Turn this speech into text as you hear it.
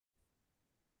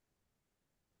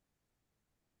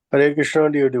Hare Krishna,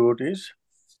 dear devotees.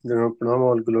 Pranam,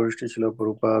 all glories to Srila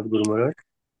Prabhupada Guru Maharaj.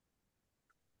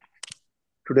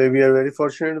 Today we are very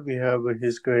fortunate. We have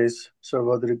His Grace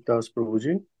Sarvadrik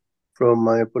Prabhuji from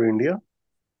Mayapur, India.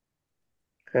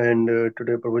 And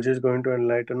today Prabhuji is going to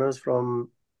enlighten us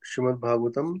from Srimad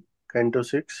Bhagavatam, Canto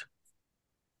 6,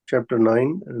 Chapter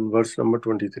 9, and verse number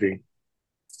 23.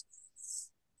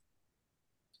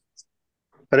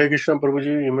 Hare Krishna,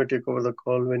 Prabhuji, you may take over the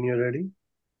call when you're ready.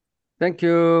 Thank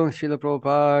you, Srila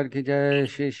Prabhupada ki jai,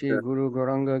 Shri Guru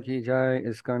Gauranga ki jai,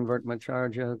 ISKCON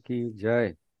Vartmacharya ki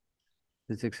jai.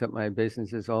 Please accept my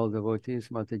obeisances, all devotees,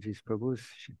 Mataji's Prabhus.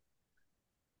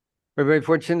 We're very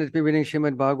fortunate to be reading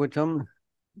Srimad Bhagavatam,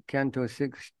 Canto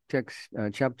 6,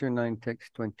 Chapter 9,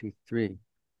 Text 23.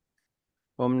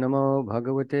 Om Namo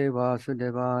Bhagavate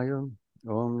Vasudevaya.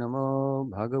 Om Namo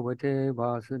Bhagavate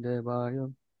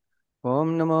Vasudevaya.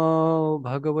 Om Namo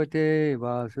Bhagavate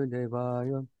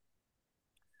Vasudevaya.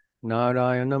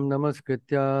 Narayanam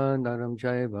namaskritya naram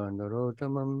chaiva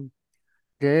narottamam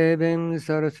devim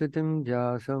saraswatim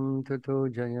vyasam tato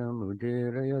jayam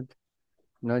udirayat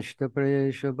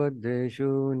nashtaprayesha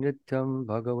baddeshu nityam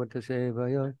bhagavata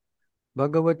sevaya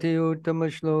bhagavati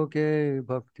uttama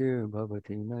bhaktir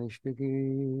bhavati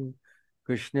naishtaki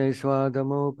Krishne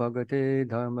swadamo bhagate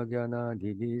dharma jnana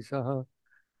digi saha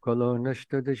kalo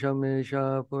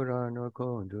nashtadashamesha purana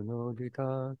ko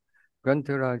dunodita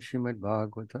Grantaraj Srimad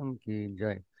Bhagavatam ki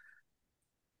jai.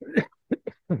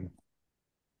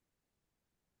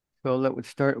 So let's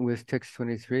start with text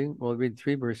 23. We'll read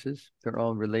 3 verses. They're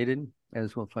all related,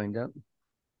 as we'll find out.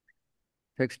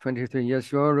 Text 23.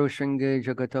 Yasvaro Shange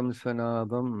Jagatam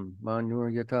Svanabam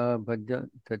Manur Yata Bhadya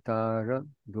Tatara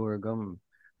Durgam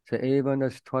Sa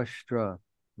Evanas Twashtra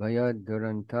Vayad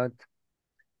Durantat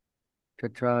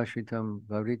Tatrashitam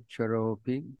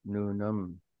Varicharopi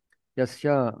Nunam.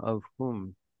 Yasya, of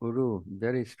whom Uru,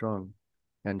 very strong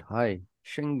and high,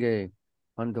 Shinge,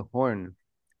 on the horn,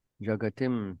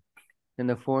 Jagatim, in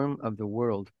the form of the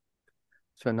world,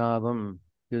 Sanavam,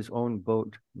 his own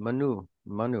boat, Manu,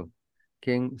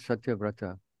 King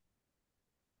Satyavrata,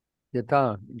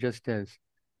 Yata, just as,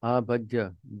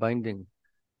 Abhadya, binding,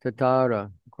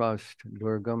 Tatara, crossed,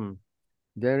 Durgam,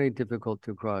 very difficult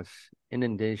to cross,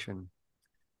 inundation,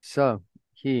 Sa,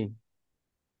 he,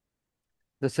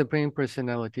 the Supreme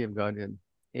Personality of Godhead,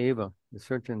 Eva,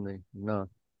 certainly, Na,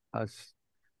 us,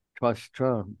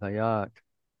 Twastra, Bayat,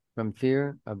 from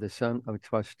fear of the son of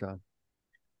Twasta,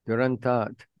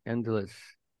 Durantat, endless,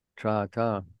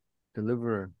 Trata,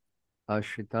 deliverer,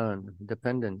 Ashritan,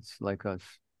 dependents like us,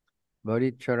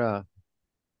 Varichara,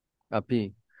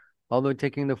 Api, although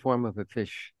taking the form of a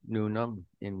fish, Nunam,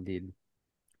 indeed.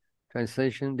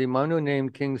 Translation, the Manu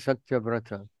named King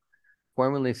Satyavrata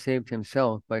formerly saved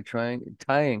himself by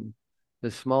tying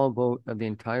the small boat of the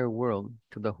entire world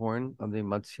to the horn of the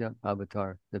Matsya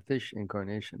avatar, the fish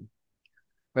incarnation.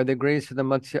 By the grace of the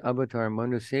Matsya avatar,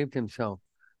 Manu saved himself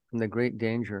from the great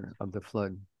danger of the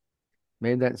flood.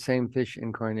 May that same fish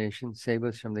incarnation save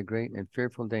us from the great and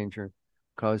fearful danger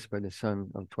caused by the son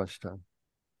of Twasta.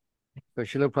 So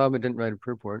Srila Prabhupada didn't write a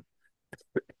purport,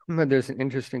 but there's an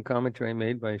interesting commentary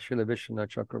made by Srila Vishwanath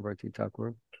Chakravarti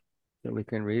Thakur that we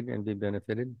can read and be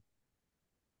benefited.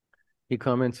 He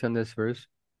comments on this verse,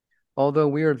 although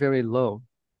we are very low,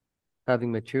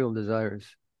 having material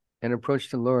desires, and approach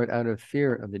the Lord out of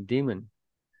fear of the demon,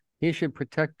 he should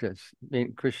protect us.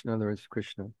 Krishna, in other words,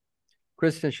 Krishna.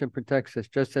 Krishna should protect us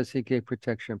just as he gave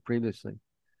protection previously.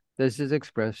 This is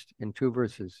expressed in 2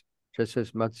 verses. Just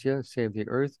as Matsya saved the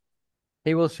earth,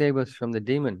 he will save us from the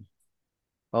demon.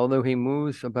 Although he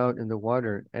moves about in the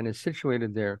water and is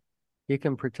situated there, he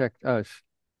can protect us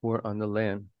who are on the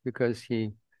land because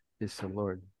he is the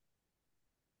Lord.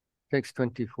 Text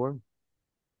 24.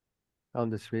 I'll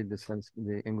just read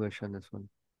the English on this one,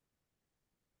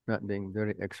 not being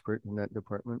very expert in that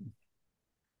department.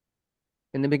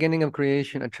 In the beginning of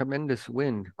creation, a tremendous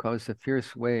wind caused the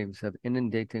fierce waves of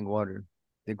inundating water.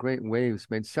 The great waves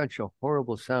made such a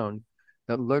horrible sound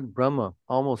that Lord Brahma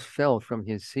almost fell from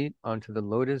his seat onto the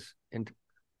lotus into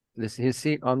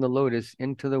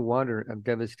the water of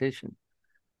devastation.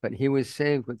 But he was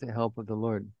saved with the help of the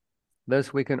Lord.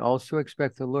 Thus we can also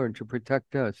expect the Lord to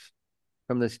protect us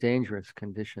from this dangerous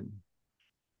condition.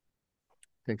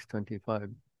 Text 25.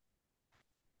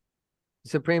 The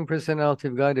Supreme Personality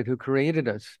of Godhead, who created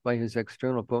us by his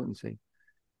external potency,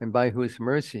 and by whose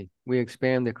mercy we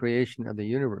expand the creation of the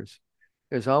universe,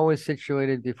 is always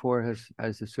situated before us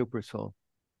as the Supersoul,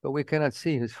 but we cannot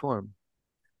see his form.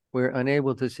 We are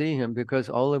unable to see him because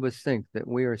all of us think that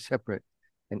we are separate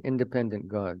and independent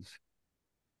gods.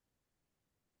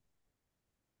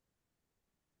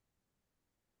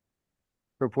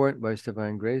 Purport by His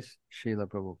Divine Grace, Srila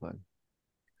Prabhupada.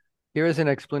 Here is an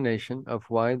explanation of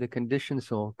why the conditioned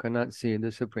soul cannot see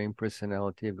the Supreme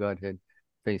Personality of Godhead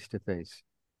face to face.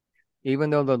 Even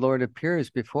though the Lord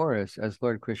appears before us as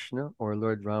Lord Krishna or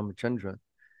Lord Ramachandra,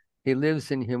 He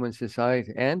lives in human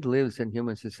society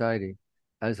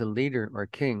as a leader or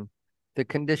king. The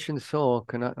conditioned soul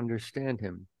cannot understand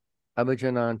Him.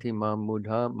 Abhijananti mam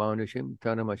mudha manashim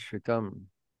tanamashritam.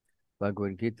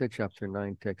 Bhagavad Gita, chapter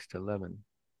 9, text 11.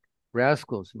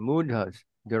 Rascals, mudhas,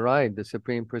 deride the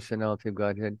Supreme Personality of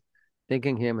Godhead,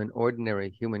 thinking Him an ordinary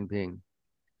human being.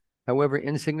 However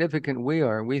insignificant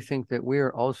we think that we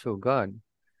are also God,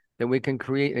 that we can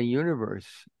create a universe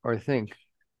or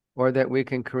that we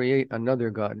can create another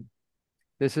God.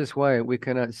 This is why we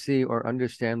cannot see or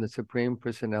understand the Supreme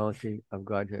Personality of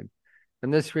Godhead.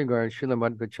 In this regard, Srila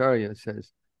Madhvacharya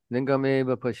says,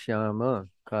 Lingameva pashyama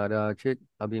kadachit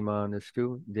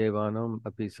abhimanastu devanam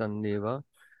apisanneva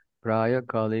praya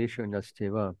kaleshu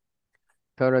nastiva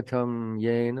taratam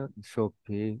yena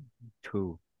sopi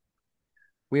tu.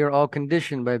 We are all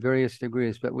conditioned by various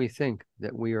degrees, but we think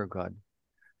that we are God.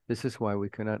 This is why we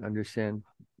cannot understand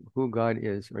who God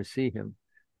is or see Him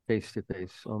face to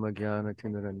face. Oma jnana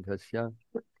timirandhasya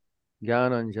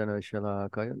jnananjana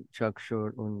shalakaya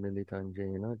chakshur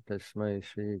unmilitanjena tasmai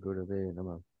Shri Gurave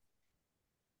Namah.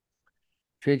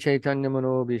 Shri Chaitanya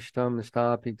Manobishtam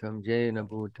Stapitam Jena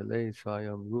Bhutale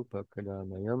Swayam Rupa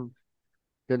Kadamayam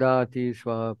Dadati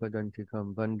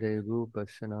Swapadantikam Bande Rupa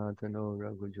Sanatano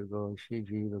Raghujugo Shri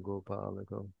Jiva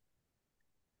Gopalago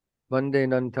Bande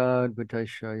Nantad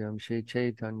Bhatashayam Shri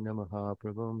Chaitanya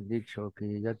Mahaprabhum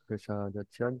Dikshopi Yat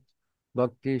Prasadatsyan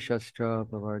Bhakti Shastra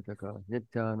Pavartaka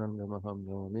Nityananda Maham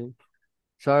Nomi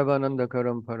Sarvananda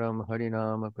Karam Param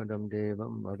Harinama Padam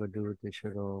Devam Avaduti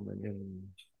Shiromanyam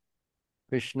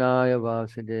Krishnaya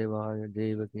Vasudevaya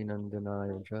Devaki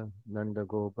Nandanaya Cha Nanda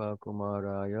Gopa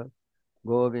Kumaraya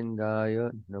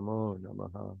Govindaya Namo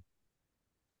Namaha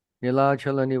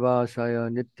Nilachala Nivasaya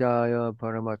Nityaya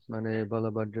Paramatmane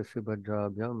Balabhadra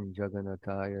Subhadrabhyam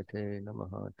Jagannataya Te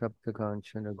Namaha Tapta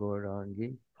Kanchana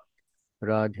Gaurangi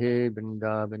Radhe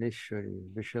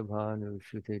Vrindavaneshwari Vishabhanu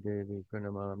Suti Devi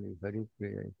Pranamami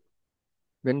Haripriye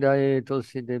Vindaye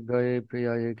Tulsi Devgaye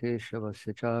Priyaye Keshava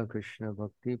Cha Krishna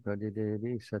Bhakti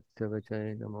Pradidevi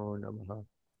Satyavate Namo Namaha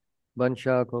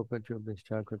Vancha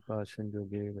Kopachubhishcha Kripa Sindhu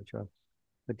Devacha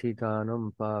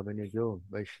Patitanam Pavanidyo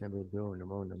Vaishnavibhyo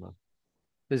Namo Namaha.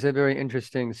 This is a very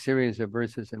interesting series of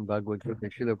verses in Bhagavad Gita.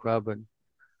 Srila Prabhupada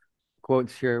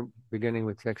quotes here beginning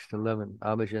with text 11.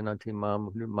 Abhajanati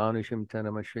manushim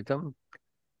tanamashritam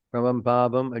Brahmam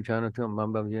bhavam ajanatam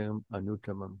mambhavyam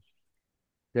anutamam.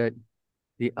 That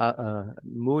the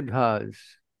mudhas,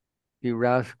 the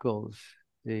rascals,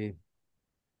 the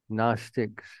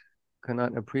Gnostics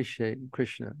cannot appreciate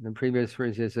Krishna. In the previous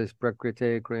verse it says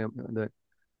prakrite kriyam, that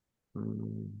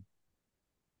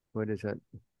what is that?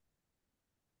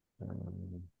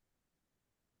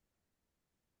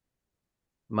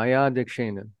 Maya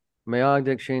Dakshena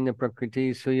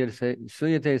prakriti suyate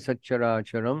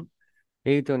satcharacharam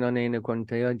eto nanena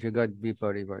kwantaya jagad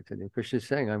viparivartade. Krishna is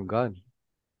saying, I'm God.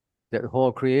 That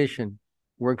whole creation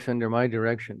works under my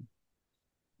direction.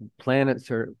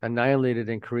 Planets are annihilated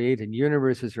and created.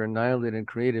 Universes are annihilated and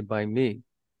created by me.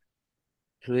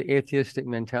 So the atheistic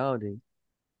mentality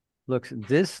looks,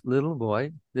 this little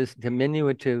boy, this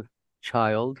diminutive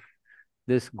child,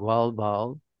 this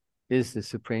Gwalbal, is the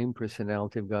Supreme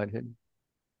Personality of Godhead.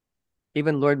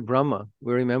 Even Lord Brahma,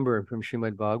 we remember from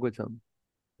Srimad Bhagavatam,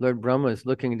 Lord Brahma is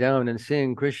looking down and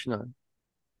seeing Krishna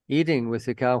eating with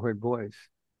the cowherd boys.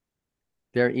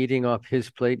 They're eating off his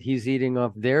plate, he's eating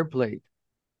off their plate.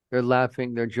 They're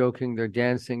laughing, they're joking, they're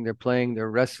dancing, they're playing,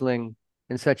 they're wrestling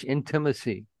in such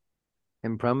intimacy.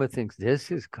 And Brahma thinks,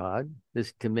 this is God,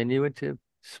 this diminutive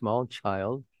small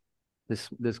child, this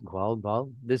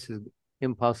Gwalbal, this is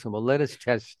impossible. Let us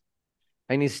test.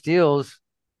 And he steals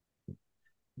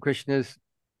Krishna's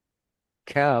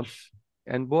calves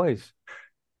and boys,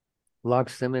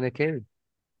 locks them in a cave,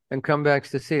 and comes back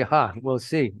to see, we'll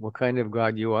see what kind of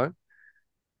God you are.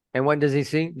 And what does he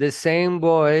see? The same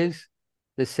boys,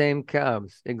 the same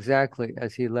calves, exactly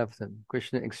as he left them.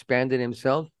 Krishna expanded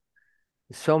himself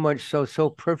so much so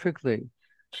perfectly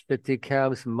that the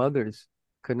calves' mothers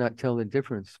could not tell the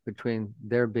difference between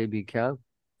their baby calf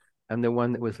and the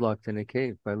one that was locked in a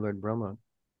cave by Lord Brahma.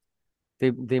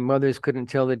 The mothers couldn't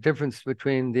tell the difference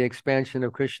between the expansion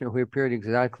of Krishna, who appeared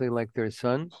exactly like their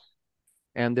son,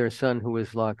 and their son who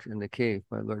was locked in the cave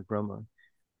by Lord Brahma.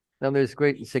 Now there's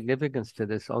great significance to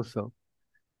this also,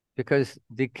 because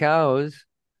the cows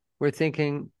were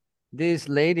thinking, these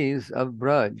ladies of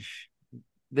Braj,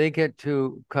 They get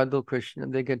to cuddle Krishna,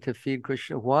 they get to feed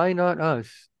Krishna. Why not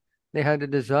us? They had a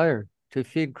desire to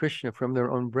feed Krishna from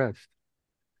their own breast.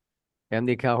 And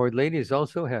the cowherd ladies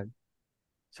also had.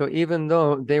 So even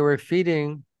though they were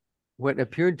feeding what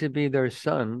appeared to be their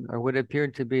son, or what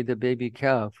appeared to be the baby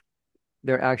calf,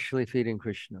 they're actually feeding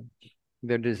Krishna.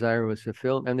 Their desire was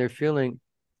fulfilled, and they're feeling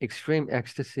extreme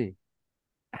ecstasy.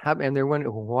 And they're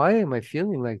wondering, why am I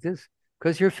feeling like this?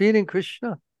 Because you're feeding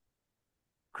Krishna.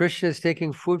 Krishna is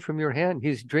taking food from your hand.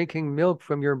 He's drinking milk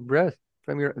from your breast,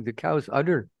 from the cow's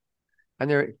udder. And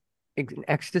they're in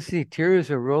ecstasy. Tears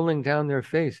are rolling down their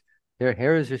face. Their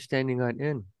hairs are standing on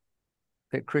end.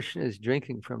 That Krishna is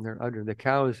drinking from their udder. The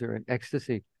cows are in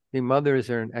ecstasy. The mothers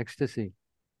are in ecstasy,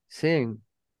 seeing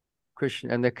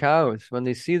Krishna. And the cows, when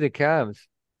they see the calves,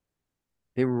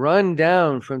 they run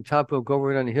down from top of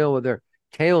Govardhan Hill with their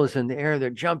tails in the air. They're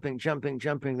jumping, jumping,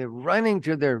 jumping. They're running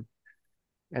to their...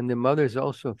 And the mothers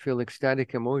also feel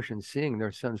ecstatic emotion seeing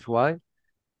their sons. Why?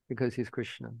 Because he's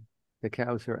Krishna. The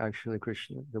cows are actually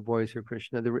Krishna. The boys are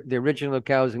Krishna. The original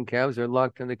cows and calves are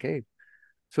locked in the cave.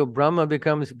 So Brahma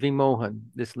becomes Vimohan.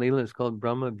 This Leela is called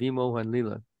Brahma Vimohan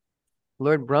Leela.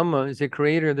 Lord Brahma is the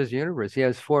creator of this universe. He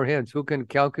has 4 heads. Who can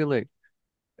calculate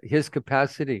his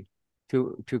capacity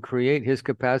to create, his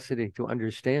capacity to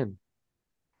understand?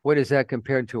 What is that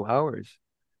compared to ours?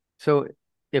 So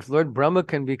if Lord Brahma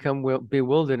can become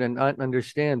bewildered and not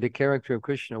understand the character of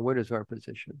Krishna, what is our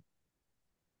position?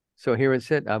 So here it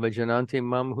said, Avajananti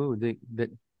Mamhu,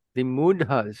 the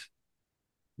Mudhas,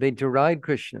 they deride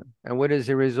Krishna. And what is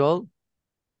the result?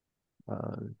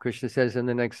 Krishna says in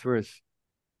the next verse,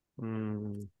 what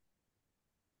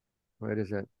is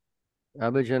that?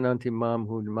 Abhajananti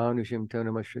Mamhu Manushim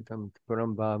Tanamashritam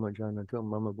Param Bhama Janato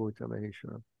Mama Bhuta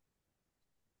Maheshwaram.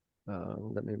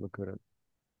 Let me look at it.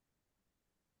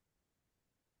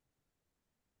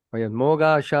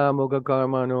 Moga Sha Moga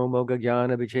Karmano Moga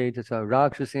Jnana Vichetasa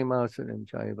Rakshasi Masanim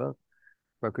Chaiva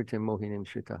Prakritim Mohinim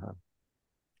Shritaha.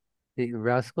 The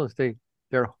rascals,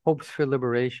 their hopes for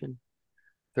liberation,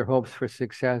 their hopes for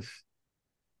success,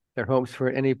 their hopes for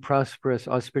any prosperous,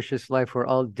 auspicious life were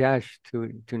all dashed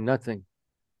to nothing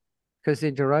because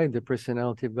they deride the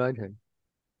personality of Godhead.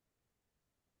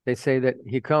 They say that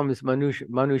he comes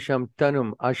manusham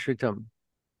tanum ashritam,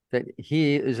 that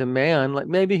he is a man, like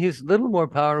maybe he's a little more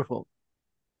powerful,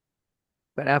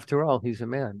 but after all, he's a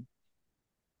man.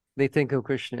 They think of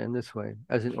Krishna in this way,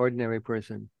 as an ordinary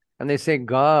person. And they say,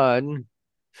 God,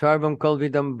 sarvam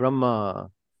kalvidam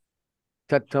brahma,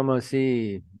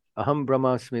 tattamasi, aham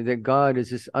brahmasmi, that God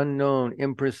is this unknown,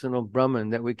 impersonal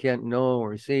Brahman that we can't know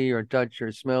or see or touch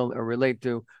or smell or relate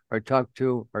to or talk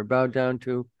to or bow down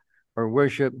to or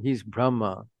worship. He's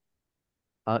Brahma,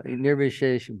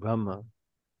 nirvishesh Brahma.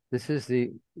 This is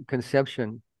the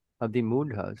conception of the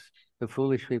mudhas, the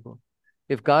foolish people.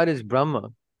 If God is Brahma,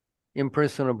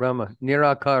 impersonal Brahma,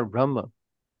 Nirakar Brahma,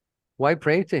 why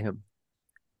pray to him?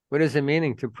 What is the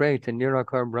meaning to pray to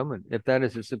Nirakar Brahman if that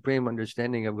is the supreme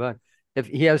understanding of God? If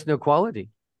he has no quality,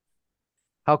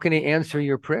 how can he answer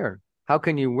your prayer? How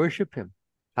can you worship him?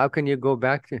 How can you go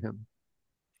back to him?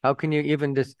 How can you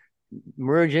even just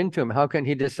merge into him? How can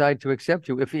he decide to accept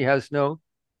you if he has no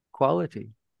quality?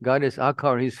 God is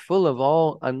Akar. He's full of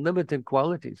all unlimited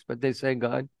qualities, but they say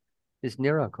God is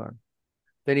Nirakar.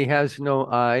 That he has no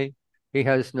eye, he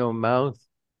has no mouth,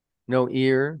 no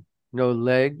ear, no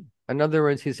leg. In other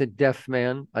words, he's a deaf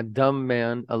man, a dumb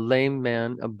man, a lame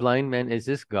man, a blind man. Is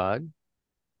this God?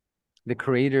 The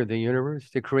creator of the universe,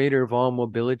 the creator of all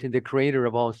mobility, the creator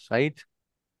of all sight,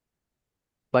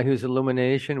 by whose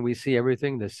illumination we see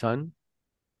everything, the sun.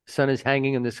 The sun is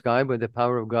hanging in the sky by the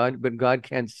power of God, but God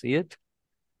can't see it.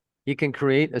 He can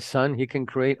create a sun, he can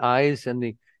create eyes and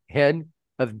the head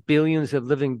of billions of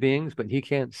living beings, but he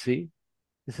can't see.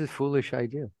 This is a foolish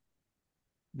idea.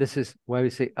 This is why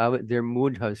we say they're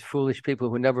mudhas, foolish people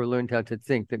who never learned how to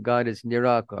think that God is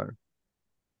Nirakar.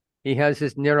 He has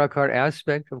this Nirakar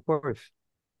aspect, of course.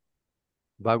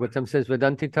 Bhagavatam says,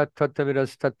 Vedanti tat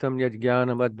tattavidas tattam yad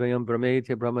jnanam advayam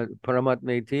brahmeti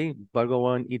paramatmeti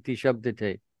bhagavan iti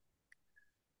shabdate.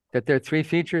 That there are 3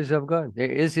 features of God.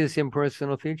 There is his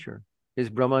impersonal feature, his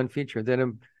Brahman feature,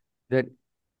 that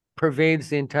pervades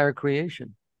the entire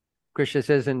creation. Krishna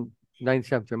says in 9th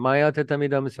chapter, Maya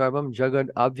tatamidam sarvam jagad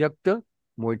avyakta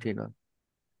murtina.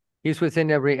 He's within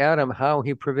every atom. How?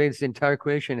 He pervades the entire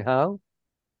creation. How?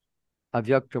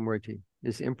 Avyakta murti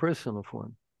is impersonal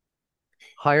form.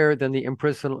 Higher than the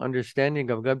impersonal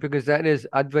understanding of God, because that is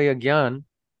Advaya Gyan.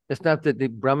 It's not that the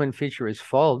Brahman feature is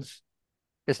false.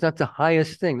 It's not the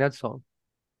highest thing, that's all.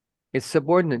 It's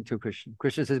subordinate to Krishna.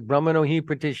 Krishna says, Brahmano hi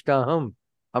pratishtaham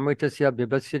amritasya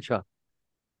bibasya cha.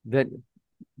 That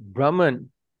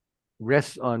Brahman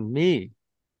rests on me.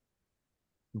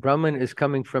 Brahman is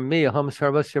coming from me. Aham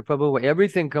sarvasya prabhu.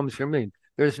 Everything comes from me.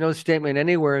 There's no statement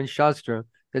anywhere in Shastra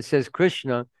that says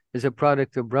Krishna is a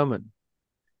product of Brahman.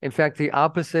 In fact, the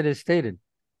opposite is stated.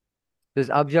 There's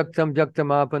abhyaktam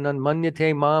vyaktam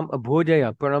manyate mam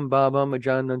abhudaya param bhavam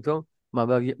ajananto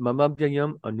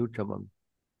mamabhyayam anutamam.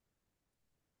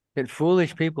 That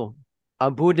foolish people,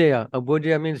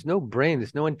 abhudaya means no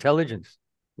brains, no intelligence,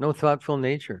 no thoughtful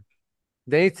nature.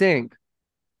 They think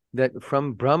that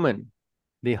from Brahman,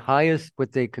 the highest,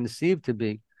 what they conceive to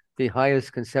be the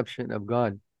highest conception of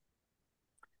God,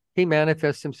 he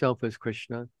manifests himself as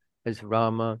Krishna, as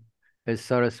Rama, as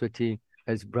Saraswati,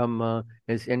 as Brahma,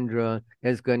 as Indra,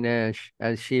 as Ganesh,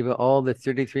 as Shiva. All the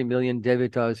 33 million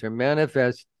devatas are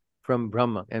manifest from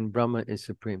Brahma, and Brahma is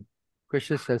supreme.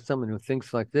 Krishna says, someone who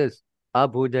thinks like this,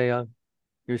 abhudaya,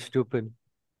 you're stupid.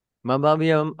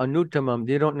 Mamabhyam anutamam,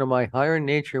 they don't know my higher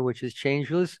nature, which is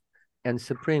changeless and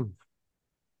supreme.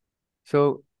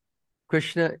 So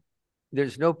Krishna,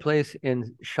 there's no place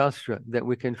in Shastra that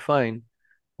we can find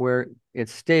where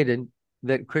it's stated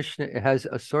that Krishna has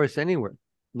a source anywhere.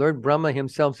 Lord Brahma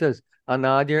himself says,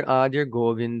 Anadir Adir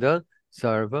Govinda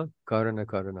Sarva Karana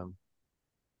Karanam.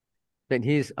 That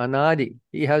he's Anadi,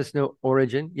 he has no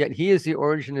origin, yet he is the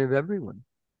origin of everyone.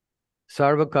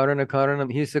 Sarva Karana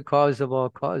Karanam, he's the cause of all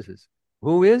causes.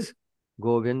 Who is?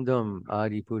 Govindam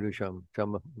Adi Purusham.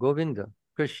 Govinda,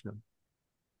 Krishna.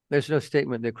 There's no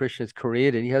statement that Krishna is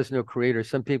created. He has no creator.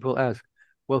 Some people ask,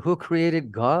 well, who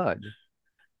created God?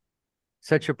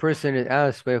 Such a person is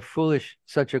asked by a foolish,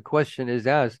 such a question is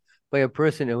asked by a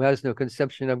person who has no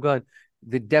conception of God.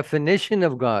 The definition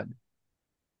of God,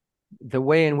 the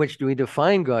way in which we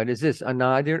define God is this,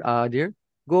 Anadir Adir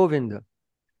Govinda,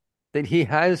 that he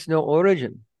has no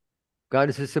origin. God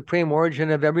is the supreme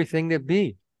origin of everything that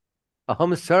be.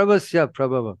 Aham sarvasya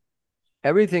prabhava.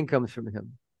 Everything comes from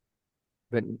him.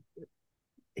 But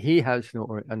he has no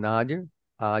origin. Anadir,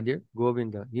 Adir,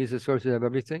 Govinda. He's the source of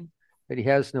everything, but he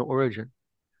has no origin.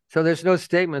 So there's no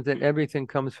statement that everything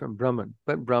comes from Brahman,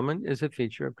 but Brahman is a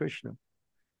feature of Krishna.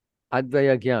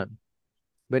 Advaya Gyan.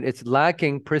 But it's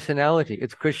lacking personality.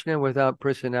 It's Krishna without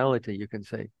personality, you can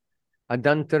say.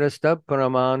 Adantarasta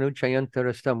paramanu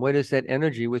chayantarastam. What is that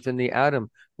energy within the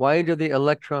atom? Why do the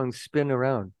electrons spin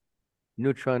around?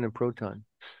 Neutron and proton.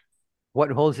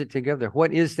 What holds it together?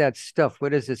 What is that stuff?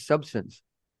 What is its substance?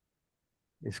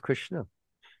 It's Krishna.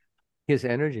 His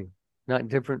energy, not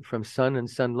different from sun and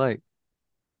sunlight.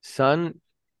 Sun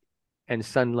and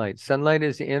sunlight. Sunlight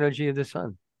is the energy of the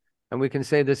sun. And we can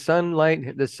say the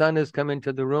sun has come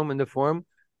into the room in the form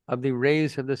of the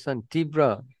rays of the sun.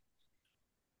 Tibra.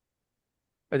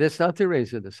 But that's not the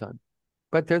rays of the sun.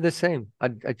 But they're the same.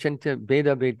 Achintya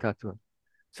Veda Tattva.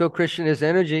 So Krishna is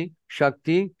energy,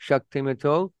 Shakti,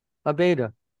 Shaktimato,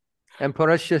 Abeda. And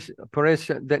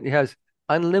Parasya that has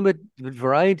unlimited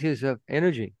varieties of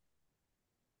energy.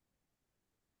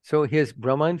 So his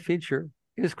Brahman feature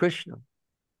is Krishna,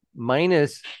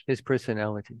 minus his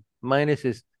personality, minus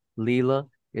his Leela,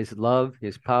 his love,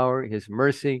 his power, his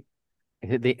mercy,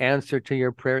 the answer to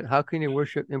your prayer. How can you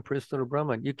worship impersonal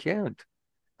Brahman? You can't.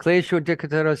 Klesho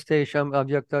dikatarastesham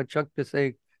avyakta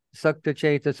chaktasek sakta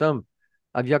chetasam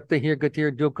avyakta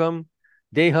hirgatir dukam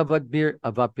dehavadbir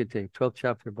avapite. 12th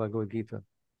chapter Bhagavad Gita.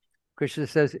 Krishna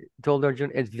told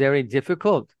Arjuna, it's very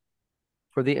difficult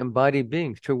for the embodied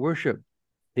beings to worship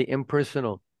the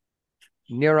impersonal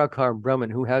Nirakar Brahman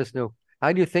who has no.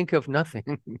 How do you think of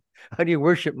nothing? How do you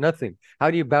worship nothing?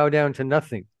 How do you bow down to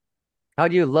nothing? How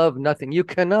do you love nothing? You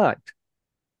cannot.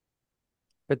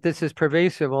 But this is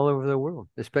pervasive all over the world,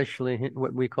 especially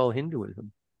what we call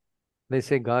Hinduism. They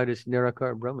say God is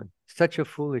Nirakar Brahman. Such a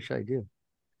foolish idea.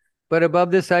 But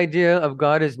above this idea of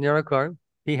God as Nirakar,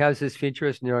 he has his feature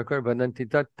as Nirakar. Vadanti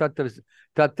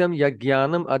tatam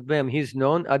yagyanam advayam. He's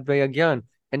known advaya gyan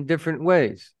in different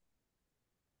ways.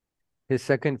 His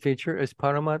second feature is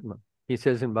Paramatma. He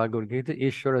says in Bhagavad Gita,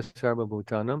 Ishvara Sarva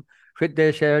Bhutanam,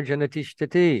 Hrideshaya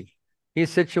Janatishtati. He's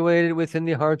situated within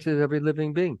the hearts of every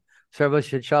living being. Sarva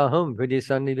Shachaham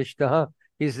Vidisannivishtaha.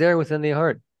 He's there within the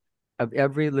heart of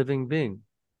every living being.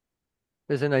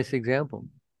 There's a nice example.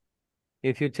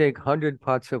 If you take 100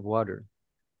 pots of water,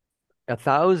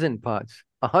 1,000 pots,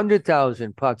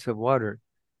 100,000 pots of water,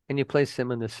 and you place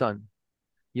them in the sun,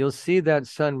 you'll see that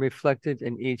sun reflected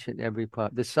in each and every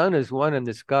pot. The sun is one in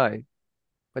the sky,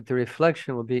 but the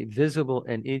reflection will be visible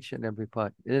in each and every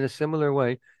pot. In a similar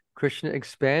way, Krishna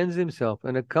expands himself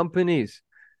and accompanies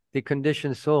the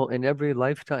conditioned soul in every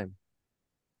lifetime.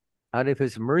 Out of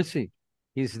his mercy,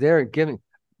 he's there giving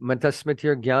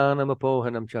matasmatir jnanam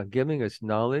apohanam cha, giving us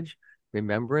knowledge,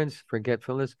 remembrance,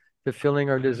 forgetfulness, fulfilling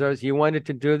our desires. You wanted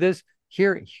to do this?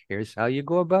 Here's how you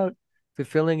go about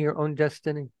fulfilling your own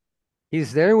destiny.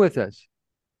 He's there with us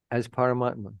as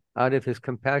Paramatma, out of his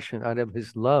compassion, out of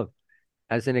his love,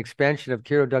 as an expansion of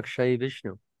Kirodakshaya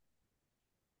Vishnu.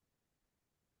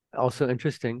 Also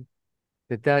interesting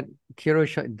that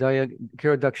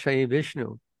Kirodakshaya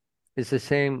Vishnu is the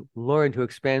same Lord who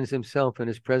expands himself and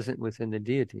is present within the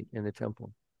deity in the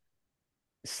temple.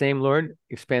 Same Lord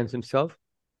expands himself,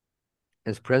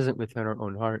 is present within our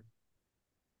own heart.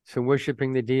 So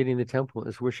worshiping the deity in the temple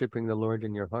is worshiping the Lord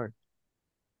in your heart.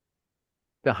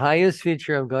 The highest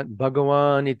feature of God,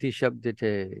 Bhagavan iti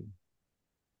shabdite,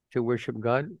 to worship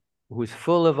God, who is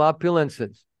full of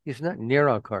opulences. He's not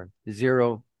nirakar,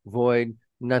 zero, void,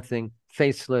 nothing,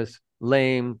 faceless,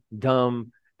 lame,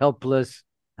 dumb, helpless.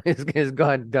 Is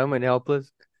God dumb and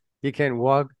helpless? He can't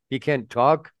walk, he can't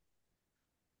talk.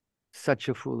 Such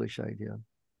a foolish idea.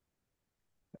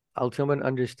 Ultimate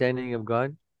understanding of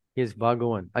God is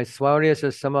Bhagavan.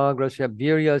 Aiswaryasya samagrasya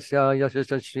viryasya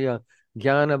yasasya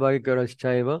jnana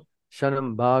vaikaraschaiva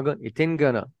shanam bhaga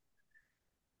itingana.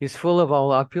 He's full of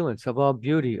all opulence, of all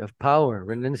beauty, of power,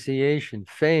 renunciation,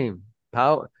 fame,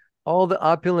 power. All the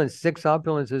opulence, 6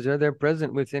 opulences are there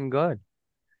present within God.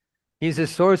 He's the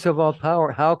source of all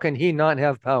power. How can he not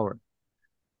have power?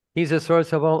 He's the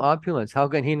source of all opulence. How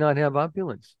can he not have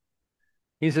opulence?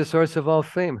 He's the source of all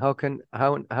fame. How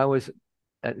is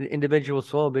an individual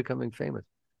soul becoming famous?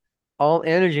 All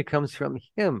energy comes from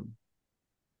him.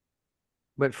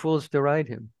 But fools deride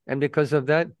him. And because of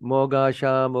that,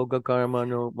 Mogasha, Moga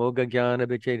Karmano, Moga Jnana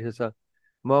Vichedhasa,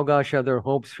 Mogasha, their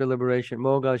hopes for liberation,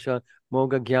 Mogasha,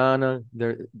 Moga Jnana,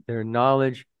 their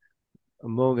knowledge,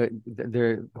 Moga,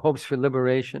 their hopes for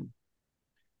liberation.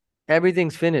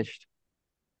 Everything's finished.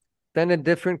 Then a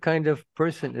different kind of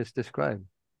person is described,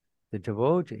 the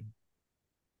devotee.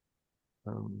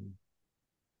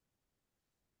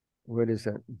 What is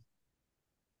that?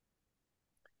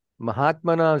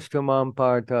 Mahatmana stumam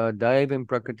partha daivim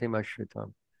prakritim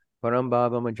ashritam param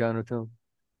bhavam ajanatam.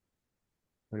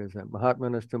 What is that?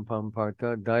 Mahatmana stumam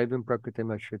partha daivim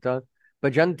prakritim ashritam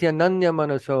bhajantya nanya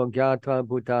manaso gyatva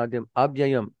bhutadim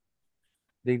abhyayam.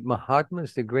 The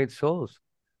Mahatmas, the great souls,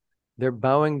 they're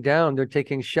bowing down, they're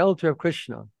taking shelter of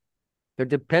Krishna. They're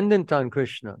dependent on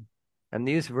Krishna. And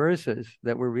these verses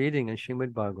that we're reading in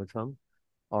Srimad Bhagavatam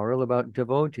are all about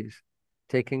devotees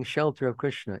taking shelter of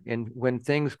Krishna. And when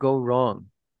things go wrong,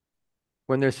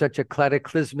 when there's such a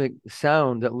cataclysmic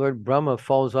sound that Lord Brahma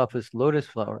falls off his lotus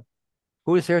flower,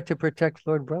 who is there to protect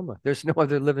Lord Brahma? There's no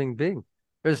other living being.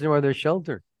 There's no other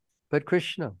shelter but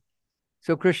Krishna.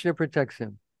 So Krishna protects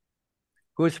him.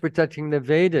 Who is protecting the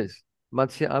Vedas?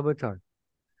 Matsya Avatar.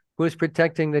 Who is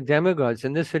protecting the demigods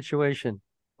in this situation?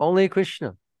 Only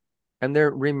Krishna. And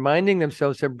they're reminding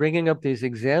themselves, they're bringing up these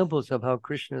examples of how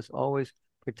Krishna is always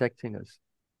protecting us.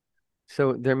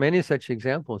 So there are many such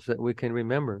examples that we can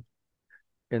remember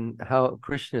in how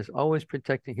Krishna is always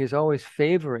protecting, he's always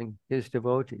favoring his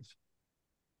devotees.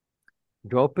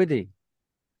 Draupadi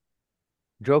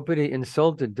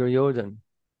insulted Duryodhana.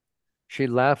 She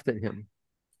laughed at him.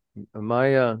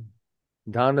 Maya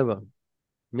Danava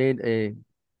made a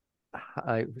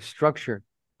structure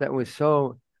that was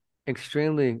so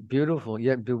extremely beautiful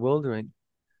yet bewildering.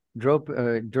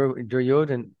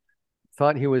 Duryodhana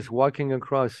thought he was walking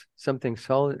across something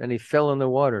solid and he fell in the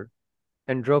water.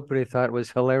 And Draupadi thought it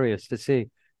was hilarious to see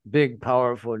big,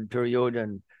 powerful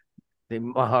Duryodhana, the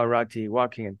Maharati,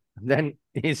 walking in. Then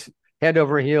he's head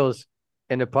over heels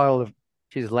in a pile of,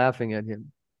 she's laughing at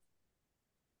him.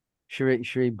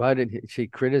 She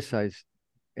criticized,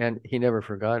 and he never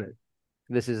forgot it.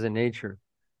 This is the nature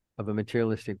of a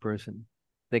materialistic person.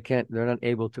 They're not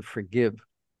able to forgive.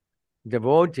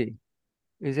 Devotee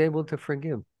is able to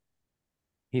forgive.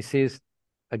 He says,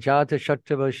 Ajata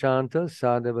Shatrava Shanta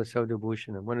Sadhava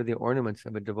Saudabhushana, one of the ornaments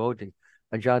of a devotee,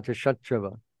 Ajata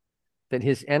Shatrava, that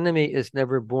his enemy is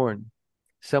never born.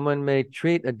 Someone may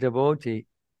treat a devotee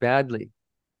badly,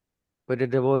 but a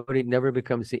devotee never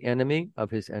becomes the enemy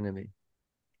of his enemy.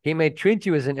 He may treat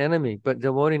you as an enemy, but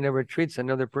devotee never treats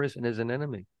another person as an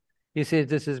enemy. He says,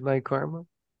 this is my karma.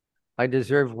 I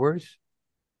deserve worse.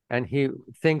 And he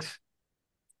thinks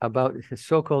about his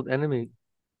so-called enemy,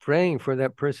 praying for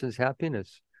that person's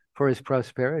happiness, for his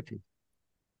prosperity,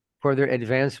 for their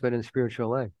advancement in spiritual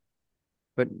life.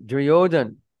 But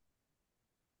Duryodhana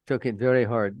took it very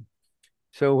hard.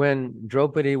 So when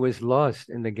Draupadi was lost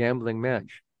in the gambling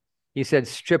match, he said,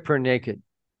 strip her naked,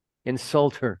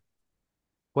 insult her.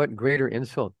 What greater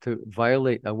insult to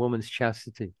violate a woman's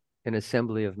chastity in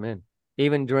assembly of men,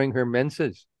 even during her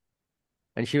menses.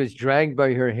 And she was dragged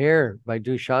by her hair by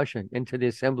Dushashan into the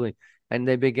assembly. and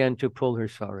they began to pull her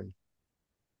sari.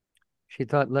 She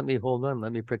thought, let me hold on,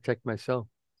 let me protect myself.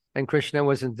 And Krishna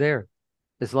wasn't there.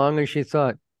 As long as she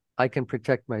thought, I can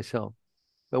protect myself.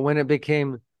 But when it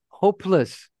became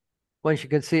hopeless, when she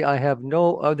could see I have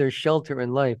no other shelter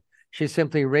in life, she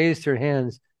simply raised her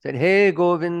hands, said, Hey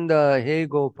Govinda, hey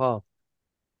Gopal.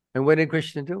 And what did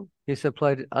Krishna do? He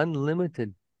supplied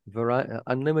unlimited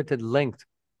length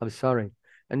of sari.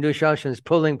 And Dushashan's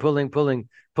pulling.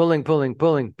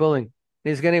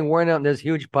 He's getting worn out, and this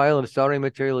huge pile of sari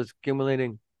material is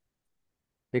accumulating.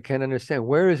 They can't understand.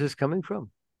 Where is this coming from?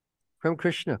 From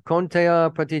Krishna. Konteya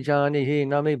pratijanihi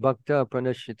nami bhakta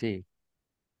pranashati.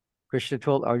 Krishna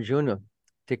told Arjuna,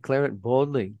 declare it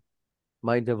boldly.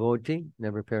 My devotee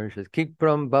never perishes.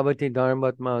 Kikram bhavati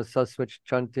dharmatma sasvach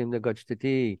chantim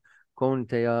nagachtati.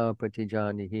 Konteya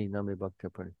pratijanihi nami bhakta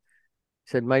pranashati.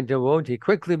 Said, my devotee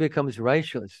quickly becomes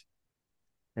righteous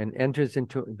and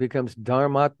becomes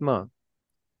dharmatma,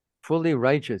 fully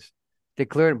righteous.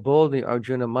 Declare it boldly,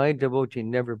 Arjuna, my devotee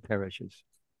never perishes.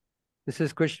 This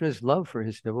is Krishna's love for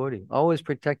his devotee, always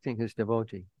protecting his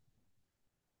devotee.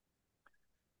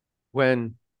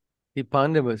 When the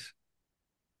Pandavas,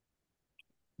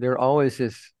 there always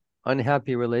this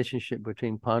unhappy relationship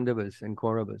between Pandavas and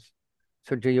Kauravas.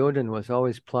 So Duryodhana was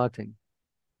always plotting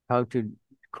how to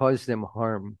cause them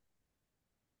harm.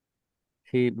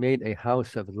 He made a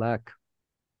house of lac,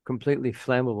 completely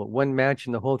flammable. One match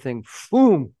and the whole thing,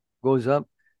 boom, goes up,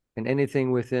 and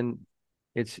anything within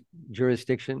its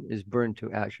jurisdiction is burned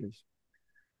to ashes.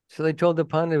 So they told the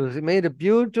Pandavas, we made a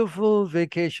beautiful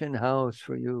vacation house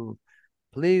for you.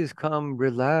 Please come,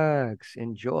 relax,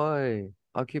 enjoy,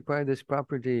 occupy this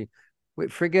property.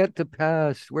 Forget the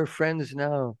past. We're friends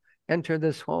now. Enter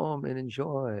this home and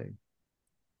enjoy.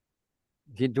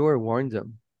 Vidura warned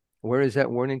them. Where is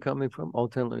that warning coming from?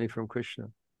 Ultimately from Krishna.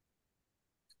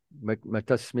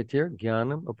 Matasmitir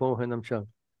Jnanam Apohanam Cha,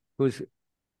 who's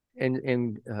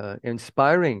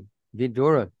inspiring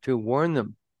Vidura to warn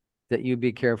them that you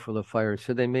be careful of fire.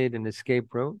 So they made an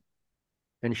escape route.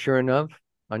 And sure enough,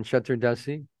 on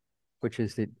Chaturdasi, which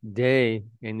is the day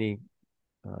in the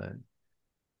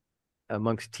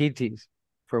amongst Titis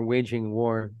for waging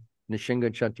war,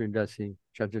 Nishinga Chaturdasi.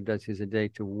 Chaturdasi is a day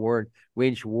to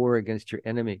wage war against your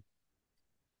enemy.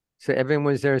 So everyone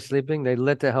was there sleeping. They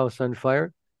lit the house on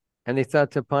fire, and they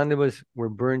thought the Pandavas were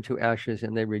burned to ashes,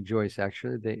 and they rejoiced.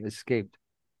 Actually, they escaped.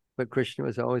 But Krishna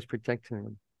was always protecting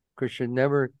them. Krishna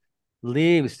never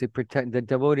leaves to protect, the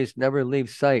devotees never leave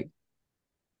sight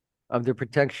of the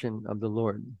protection of the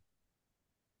Lord.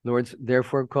 Lord's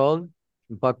therefore called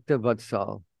Bhakta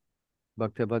Vatsal.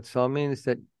 Bhakta Vatsal means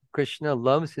that Krishna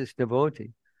loves his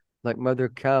devotee, like mother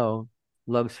cow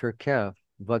loves her calf.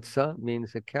 Vatsa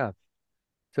means a calf.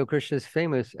 So Krishna is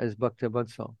famous as Bhakta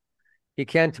Vatsal. He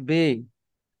can't be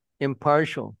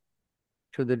impartial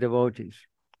to the devotees.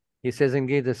 He says in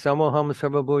Gita, Samoham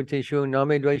sarvabhutishu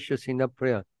name dvaishyasi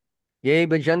napriya. Ye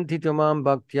bhajanti tamam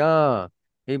bhaktya.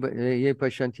 Ye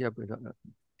pashanti apridana.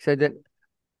 Said that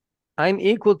I'm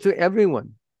equal to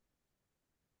everyone,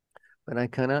 but I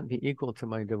cannot be equal to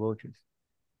my devotees.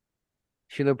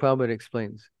 Srila Prabhupada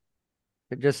explains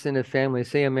that just in a family,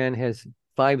 say a man has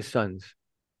 5 sons.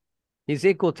 He's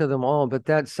equal to them all, but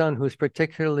that son who's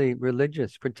particularly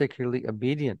religious, particularly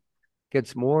obedient,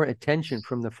 gets more attention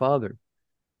from the father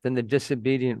than the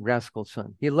disobedient rascal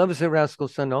son. He loves the rascal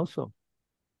son also,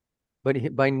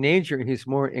 but by nature, he's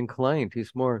more inclined,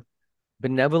 he's more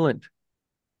benevolent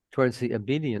towards the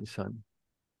obedient son.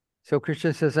 So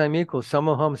Krishna says, I'm equal.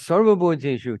 Samoham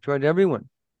sarvabhutishu, toward everyone.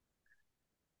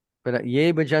 But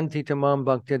ye bhajanti tamam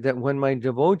bhakti, that when my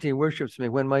devotee worships me,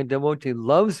 when my devotee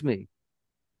loves me,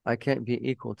 I can't be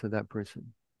equal to that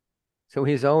person. So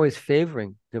he's always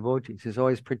favoring devotees. He's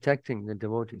always protecting the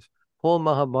devotees. Whole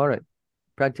Mahabharata,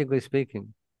 practically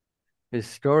speaking, is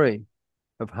story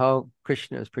of how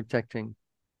Krishna is protecting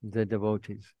the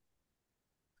devotees.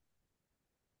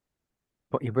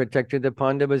 He protected the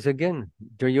Pandavas again.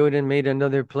 Duryodhana made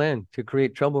another plan to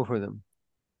create trouble for them.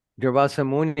 Durvasa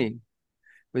Muni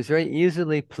was very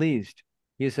easily pleased.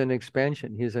 He's an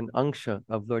expansion. He's an Angsha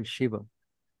of Lord Shiva.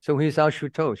 So he's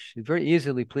Ashutosh. He's very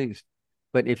easily pleased.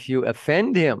 But if you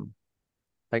offend him,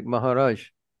 like Maharaj,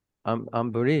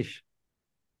 Ambarish,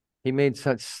 he made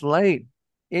such slight,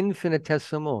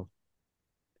 infinitesimal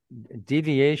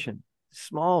deviation,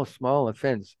 small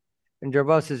offense. And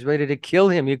Durvasa is ready to kill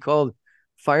him. He called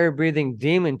fire-breathing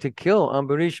demon to kill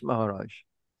Ambarish Maharaj.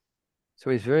 So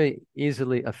he's very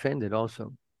easily offended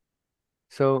also.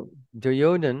 So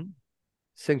Duryodhana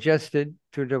suggested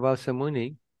to Durvasa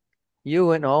Muni,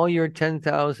 you and all your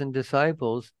 10,000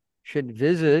 disciples should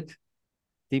visit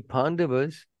the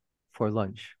Pandavas for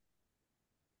lunch.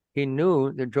 he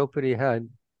knew that Draupadi had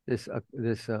this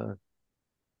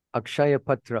Akshaya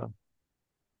Patra.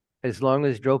 As long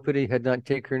as Draupadi had not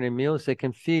taken her meals, they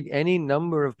can feed any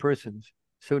number of persons.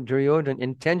 So Duryodhana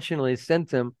intentionally sent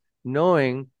them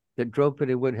knowing that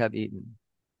Draupadi would have eaten.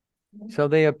 So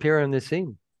they appear on the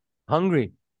scene,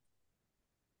 hungry.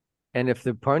 And if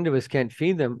the Pandavas can't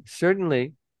feed them,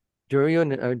 certainly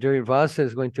Duryodhana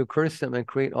is going to curse them and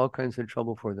create all kinds of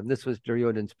trouble for them. This was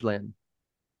Duryodhana's plan.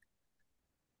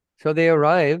 So they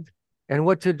arrived, and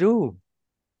what to do?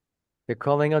 They're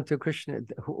calling out to Krishna.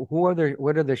 What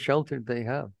are the shelters they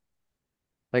have?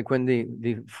 Like when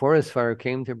the forest fire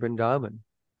came to Vrindavan,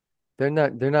 they're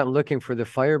not looking for the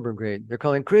fire brigade. They're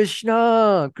calling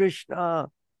Krishna, Krishna.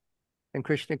 And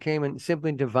Krishna came and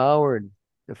simply devoured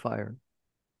the fire.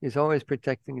 He's always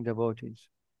protecting devotees.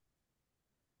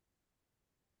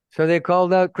 So they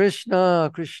called out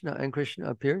Krishna, Krishna, and Krishna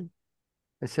appeared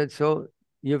and said, so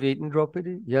you've eaten,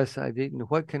 Draupadi? Yes, I've eaten.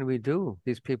 What can we do?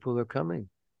 These people are coming.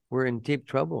 We're in deep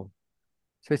trouble.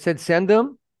 So he said, send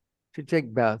them to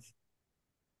take bath.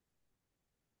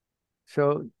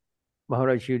 So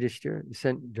Maharaj Yudhishthira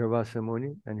sent Durvasa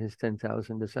Muni and his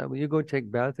 10,000 disciples. You go take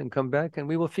bath and come back and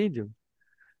we will feed you.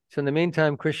 So in the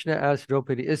meantime, Krishna asked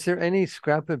Draupadi, is there any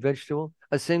scrap of vegetable,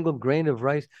 a single grain of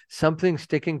rice, something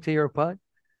sticking to your pot?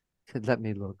 He said, let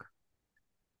me look.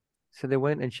 So they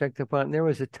went and checked the pot, and there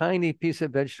was a tiny piece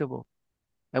of vegetable.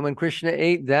 And when Krishna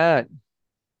ate that,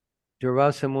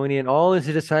 Durvasa Muni and all his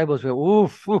disciples went,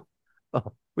 oof, oof,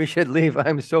 oh, we should leave.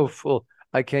 I'm so full.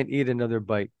 I can't eat another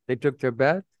bite. They took their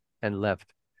bath and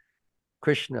left.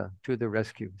 Krishna to the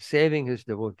rescue, saving his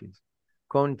devotees.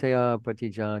 Konteya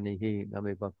patijanihi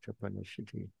name bhakta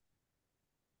pranashiti.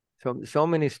 So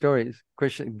many stories.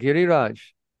 Krishna, Giriraj,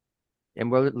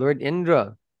 and Lord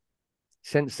Indra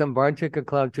sent Samvartika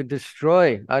cloud to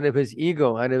destroy out of his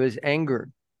ego, out of his anger.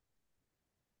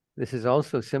 This is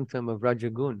also a symptom of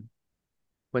Rajagun.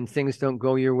 When things don't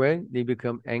go your way, they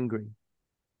become angry.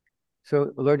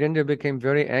 So Lord Indra became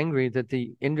very angry that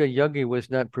the Indra Yagi was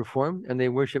not performed and they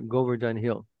worship Govardhan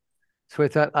Hill. So he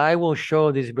thought, I will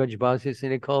show these Brajbasis,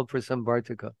 and he called for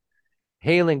Samvartika,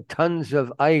 hailing tons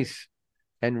of ice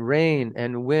and rain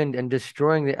and wind and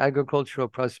destroying the agricultural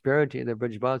prosperity of the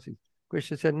Brajbasis.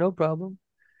 Krishna said, no problem.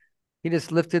 He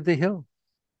just lifted the hill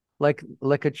like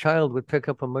a child would pick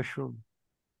up a mushroom.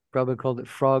 Prabhupada called it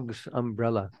frog's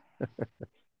umbrella.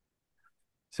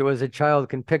 So as a child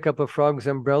can pick up a frog's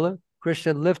umbrella,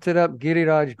 Krishna lifted up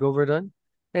Giriraj Govardhan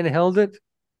and held it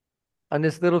on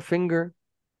his little finger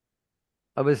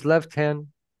of his left hand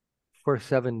for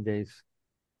 7 days.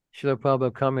 Srila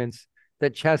Prabhupada comments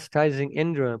that chastising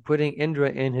Indra, putting Indra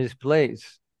in his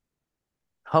place,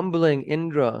 humbling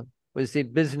Indra was the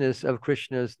business of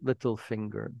Krishna's little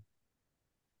finger.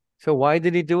 So why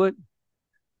did he do it?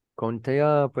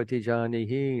 Konteya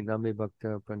pratijanihi nami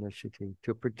bhakta pranashiti,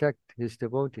 to protect his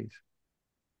devotees.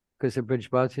 Because the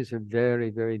Brajbasis are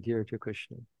very, very dear to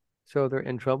Krishna. So they're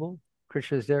in trouble.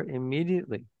 Krishna is there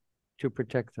immediately to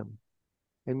protect them.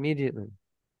 Immediately.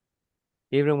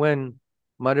 Even when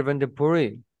Madhavendra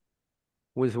Puri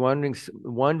was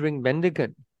wandering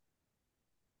mendicant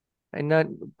and not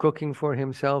cooking for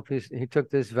himself, he took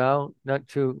this vow not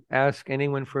to ask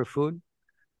anyone for food.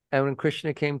 And when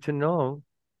Krishna came to know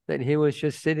that he was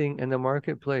just sitting in the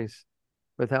marketplace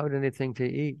without anything to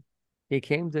eat, he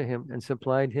came to him and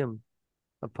supplied him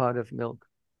a pot of milk.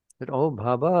 Said, oh,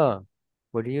 Baba,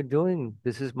 what are you doing?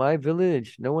 This is my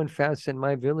village. No one fasts in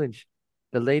my village.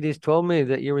 The ladies told me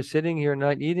that you were sitting here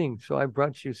not eating, so I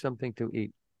brought you something to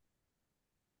eat.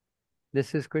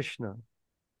 This is Krishna,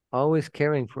 always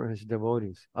caring for his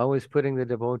devotees, always putting the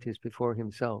devotees before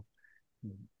himself,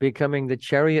 becoming the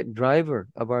chariot driver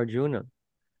of Arjuna.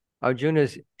 Arjuna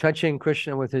is touching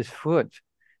Krishna with his foot,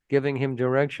 giving him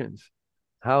directions,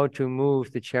 how to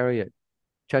move the chariot.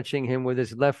 Touching him with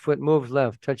his left foot, move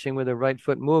left. Touching with the right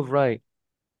foot, move right.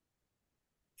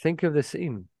 Think of the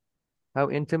scene, how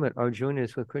intimate Arjuna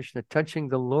is with Krishna, touching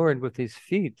the Lord with his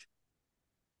feet.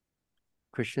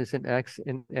 Krishna is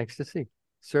in ecstasy,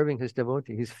 serving his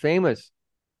devotee. He's famous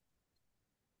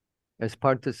as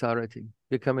Parthasarathi,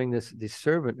 becoming the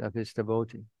servant of his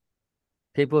devotee.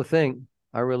 People think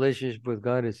our relationship with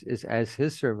God is as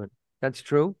his servant. That's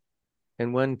true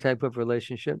in one type of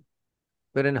relationship.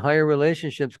 But in higher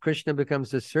relationships, Krishna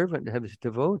becomes the servant of his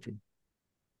devotee.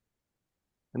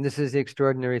 And this is the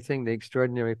extraordinary thing, the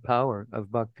extraordinary power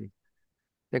of bhakti.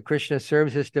 That Krishna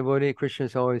serves his devotee, Krishna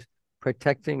is always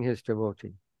protecting his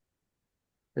devotee.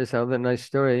 There's another nice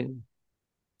story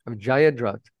of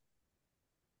Jayadratha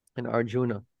and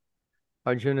Arjuna.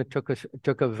 Arjuna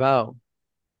took a vow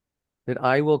that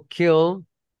I will kill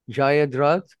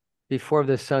Jayadratha before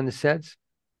the sun sets,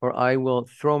 or I will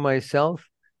throw myself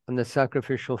on the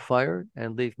sacrificial fire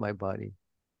and leave my body.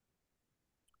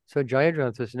 So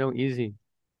Jayadratha is no easy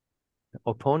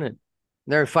opponent.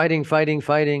 They're fighting.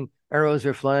 Arrows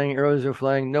are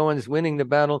flying. No one's winning the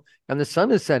battle, and the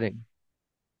sun is setting.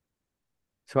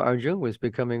 So Arjuna was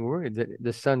becoming worried that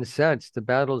the sun sets, the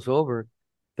battle's over,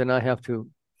 then I have to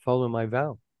follow my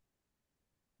vow.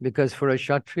 Because for a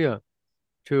Kshatriya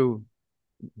to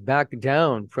back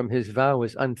down from his vow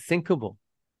is unthinkable.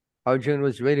 Arjuna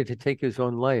was ready to take his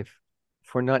own life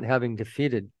for not having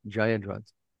defeated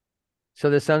Jayadratha. So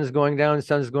the sun's going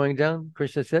down.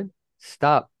 Krishna said,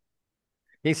 stop.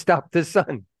 He stopped the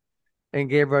sun and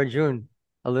gave Arjuna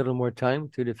a little more time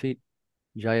to defeat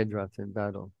Jayadratha in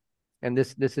battle. And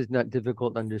this is not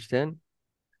difficult to understand.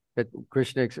 That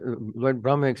Lord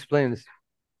Brahma explains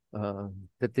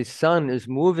that the sun is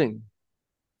moving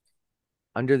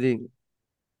under the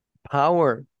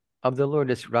power of the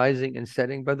Lord. It's rising and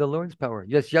setting by the Lord's power.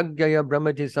 Yes, Yagyaya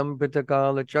Brahmati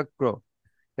Sampritakala Chakro.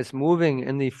 It's moving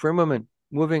in the firmament,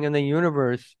 moving in the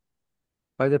universe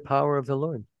by the power of the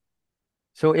Lord.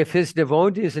 So if his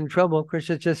devotee is in trouble,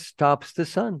 Krishna just stops the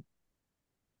sun.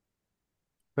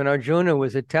 When Arjuna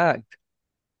was attacked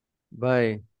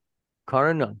by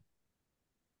Karna,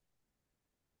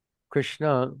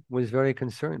 Krishna was very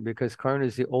concerned because Karna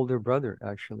is the older brother,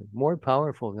 actually, more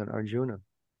powerful than Arjuna.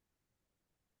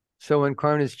 So when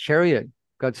Karna's chariot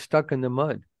got stuck in the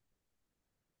mud,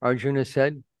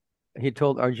 he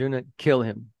told Arjuna, kill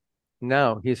him.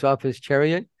 Now he's off his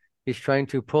chariot. He's trying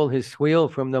to pull his wheel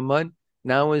from the mud.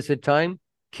 Now is the time.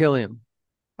 Kill him.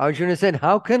 Arjuna said,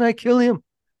 how can I kill him?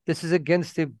 This is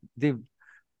against the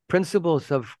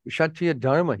principles of Kshatriya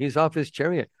Dharma. He's off his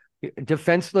chariot,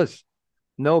 defenseless.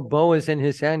 No bow is in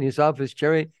his hand. He's off his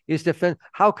chariot. He's defenseless.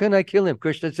 How can I kill him?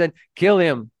 Krishna said, kill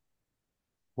him.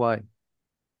 Why?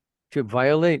 To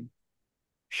violate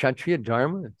Kshatriya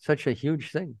Dharma? Such a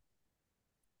huge thing.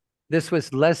 This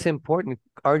was less important.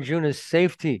 Arjuna's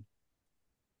safety.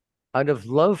 Out of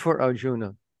love for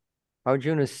Arjuna,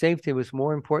 Arjuna's safety was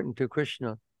more important to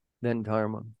Krishna than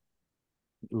Dharma.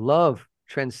 Love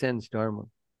transcends Dharma.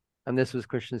 And this was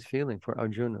Krishna's feeling for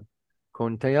Arjuna.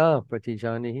 Kontaya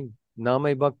pratijanihi.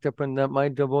 Name bhakta pranam, my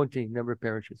devotee never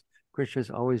perishes. Krishna is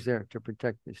always there to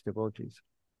protect his devotees.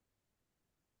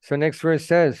 So next verse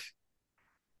says,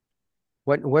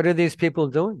 what are these people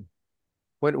doing?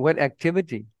 What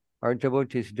activity are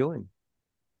devotees doing?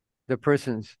 The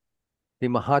persons, the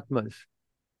Mahatmas,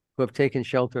 who have taken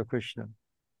shelter of Krishna.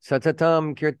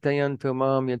 Satatam kirtayantu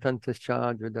mam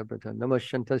yatantascha dradabrata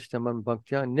namashantastamam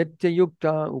bhaktya nitya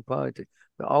yukta upati.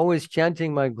 They're always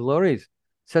chanting my glories.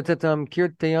 Satatam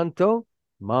kirtayanto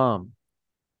mam.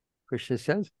 Krishna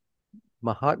says,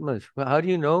 Mahatmas. Well, how do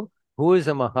you know who is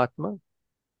a Mahatma?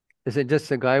 Is it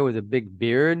just a guy with a big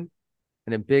beard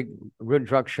and a big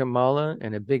Rudraksha mala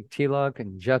and a big tilak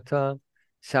and jata,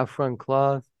 saffron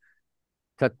cloth,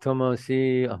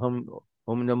 tattamasi aham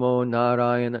om namo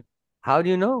narayana? How do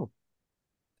you know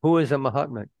who is a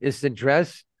Mahatma? Is the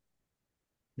dress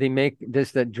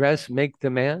does the dress make the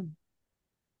man?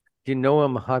 Do you know a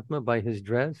Mahatma by his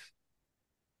dress?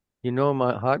 You know a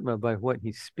Mahatma by what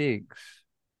he speaks.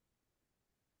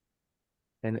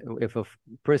 And if a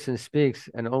person speaks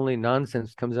and only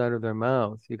nonsense comes out of their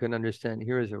mouth, you can understand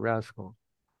here is a rascal.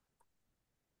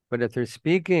 But if they're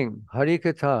speaking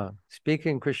Harikatha,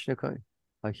 speaking Krishna,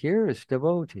 here is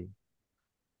devotee.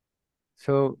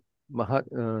 So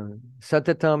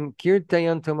Satatam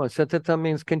Kirtayanto. Satatam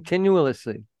means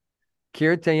continuously.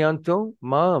 Kirtayanto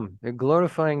Mam. They're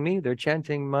glorifying me. They're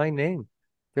chanting my name.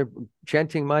 They're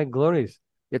chanting my glories.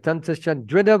 Yatantascha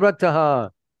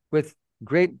Dridavrataha, with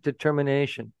great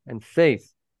determination and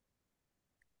faith.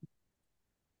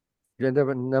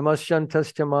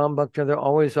 Namasyantascha Mam Bhakta. They're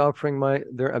always offering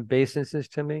their obeisances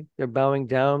to me. They're bowing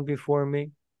down before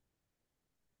me.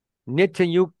 Nitya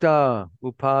Yukta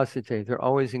Upasite. They're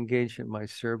always engaged in my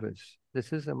service.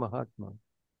 This is a Mahatma.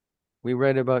 We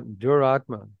read about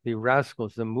Duratma, the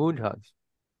rascals, the mudhas,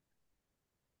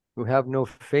 who have no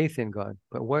faith in God.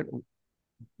 But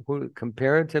who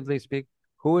comparatively speak,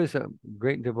 who is a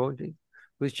great devotee?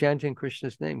 Who's chanting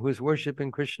Krishna's name? Who's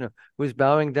worshiping Krishna? Who's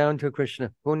bowing down to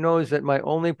Krishna? Who knows that my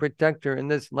only protector in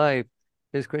this life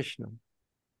is Krishna?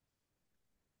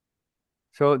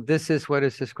 So this is what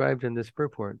is described in this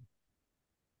purport.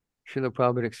 Srila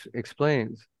Prabhupada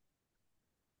explains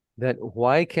that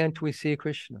why can't we see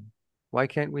Krishna? Why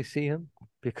can't we see him?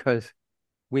 Because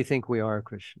we think we are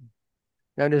Krishna.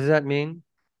 Now, does that mean,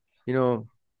 Krishna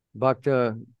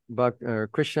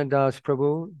Das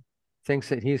Prabhu thinks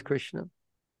that he's Krishna?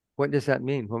 What does that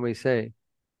mean when we say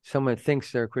Someone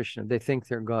thinks they're Krishna. They think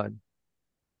they're God.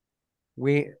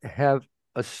 We have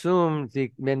assumed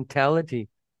the mentality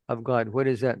of God. What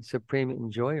is that? Supreme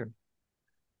enjoyer.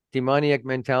 Demoniac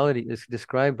mentality is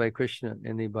described by Krishna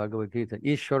in the Bhagavad Gita.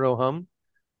 Ishwaroham,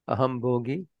 aham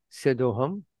bogi,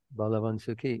 siddhoham, balavan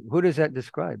sukhi. Who does that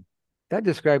describe? That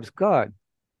describes God.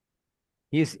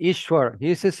 He's Ishwar.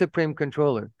 He's the supreme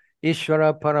controller.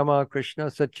 Ishwara Parama Krishna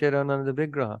Satchirananda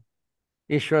Vigraha.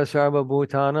 Ishwara Sarva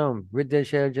Bhutanam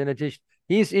Vidyashaya Janatish.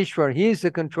 He's Ishwar. He's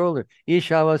the controller.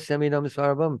 Ishava Seminam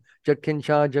Sarvam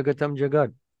Jatkincha Jagatam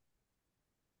Jagat.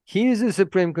 He is the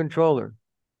supreme controller.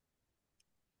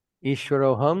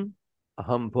 Ishwaroham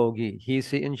Aham Bhogi. He's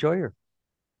the enjoyer.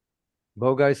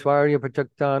 Bhogaiswarya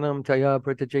Prataktanam Taya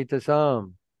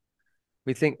Pratachetasam.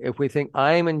 If we think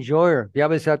I'm enjoyer,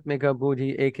 Vyavasatmika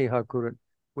Buddhi Eke Hakurat.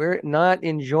 We're not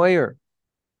enjoyer.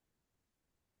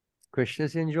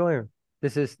 Krishna's the enjoyer.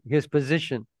 This is his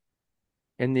position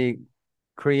in the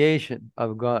creation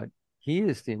of God. He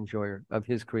is the enjoyer of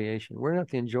his creation. We're not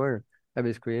the enjoyer of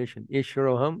his creation.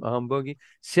 Ishwaroham, aham bhogi,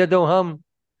 siddhoham.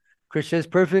 Krishna is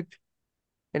perfect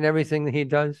in everything that he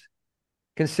does.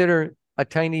 Consider a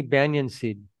tiny banyan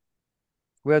seed.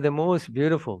 We have the most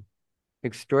beautiful,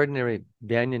 extraordinary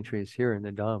banyan trees here in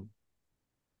the Dham.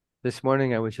 This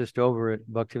morning I was just over at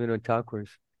Bhaktivinoda Thakur's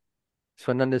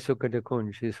Swananda Sukha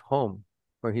Kunj, his home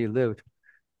where he lived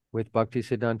with Bhakti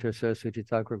Siddhanta Saraswati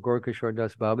Thakur. Gorkishore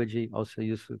Das Babaji also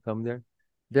used to come there.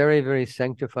 Very, very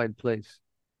sanctified place.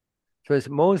 So it's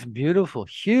most beautiful,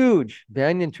 huge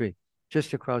banyan tree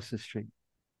just across the street.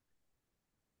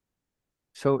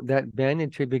 So that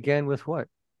banyan tree began with what?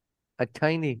 A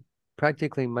tiny,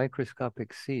 practically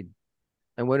microscopic seed.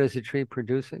 And what is the tree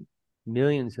producing?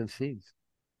 Millions of seeds.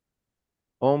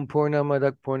 Om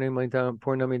Purnamadak Purnamidam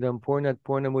Purnat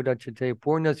Purnamudachate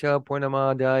Purnasya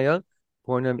Purnamadaya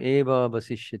Purnam Eva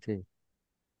Vasishyate.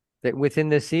 That within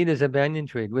the seed is a banyan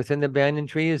tree. Within the banyan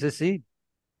tree is a seed.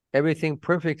 Everything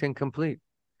perfect and complete.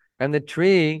 And the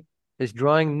tree is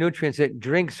drawing nutrients. It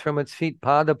drinks from its feet,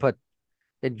 padapat.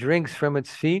 It drinks from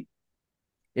its feet.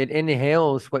 It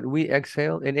inhales what we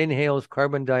exhale. It inhales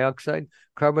carbon dioxide.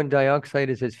 Carbon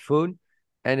dioxide is its food.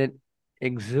 And it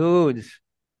exudes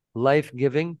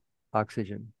life-giving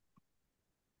oxygen.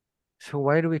 So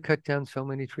why do we cut down so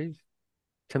many trees?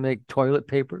 To make toilet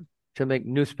paper, to make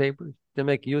newspapers, to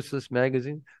make useless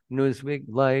magazines, Newsweek,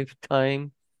 Life,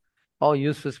 Time, all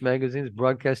useless magazines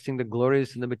broadcasting the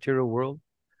glories of the material world.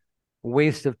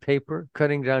 Waste of paper,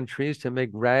 cutting down trees to make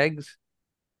rags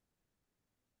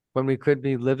when we could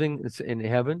be living in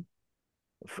heaven.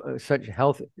 Such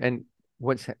health, and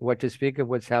what to speak of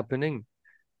what's happening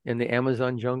in the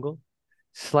Amazon jungle,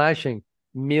 slashing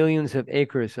millions of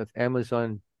acres of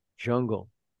Amazon jungle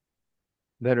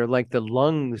that are like the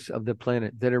lungs of the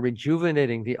planet, that are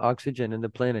rejuvenating the oxygen in the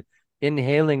planet,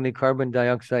 inhaling the carbon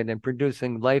dioxide and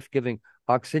producing life-giving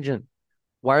oxygen.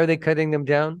 Why are they cutting them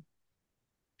down?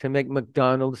 To make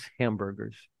McDonald's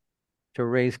hamburgers, to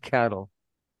raise cattle,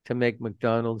 to make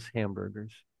McDonald's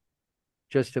hamburgers.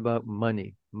 Just about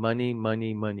money, money,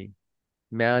 money, money.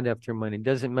 Mad after money.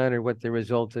 Doesn't matter what the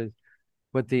result is,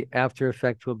 what the after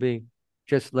effect will be.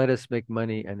 Just let us make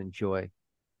money and enjoy.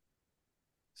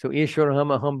 So Ishwaraham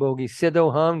aham bhogi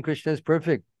siddhoham. Krishna is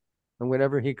perfect. And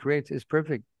whatever he creates is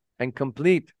perfect and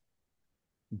complete.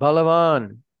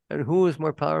 Balavan. And who is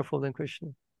more powerful than Krishna?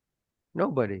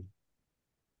 Nobody.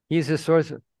 He's the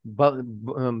source of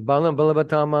Balam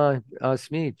Balavatama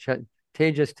Asmi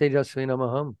Tejas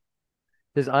Tejasvinamaham.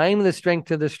 Says, I'm the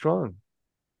strength of the strong.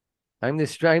 I'm the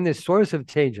source of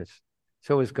Tejas.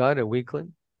 So is God a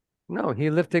weakling? No, he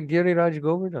lifted Giriraj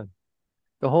Govardhan.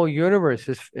 The whole universe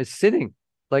is sitting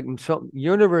like, so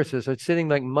universes are sitting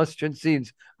like mustard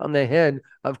seeds on the head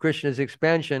of Krishna's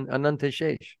expansion, Ananta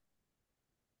Shesh.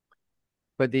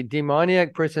 But the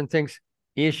demoniac person thinks,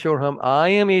 Ishwarham, I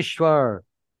am Ishwar.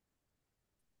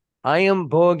 I am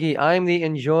Bhogi. I am the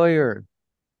enjoyer.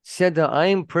 Siddha, I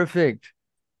am perfect.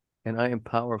 And I am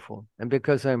powerful. And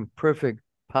because I'm perfect,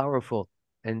 powerful,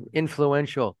 and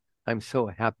influential, I'm so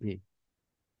happy.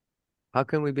 How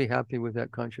can we be happy with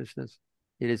that consciousness?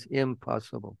 It is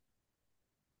impossible.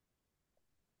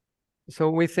 So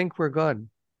we think we're God.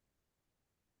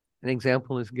 An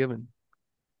example is given.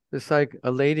 It's like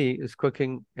a lady is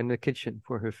cooking in the kitchen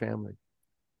for her family.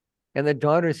 And the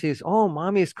daughter sees, oh,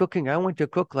 mommy's cooking. I want to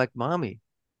cook like mommy.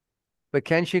 But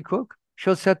can she cook?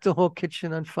 She'll set the whole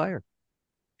kitchen on fire.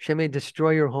 She may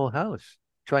destroy your whole house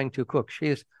trying to cook. She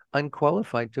is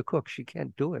unqualified to cook. She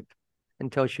can't do it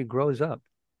until she grows up.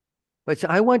 But say,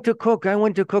 I want to cook. I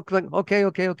want to cook like,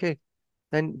 okay.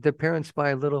 Then the parents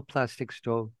buy a little plastic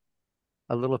stove,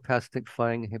 a little plastic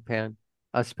frying pan,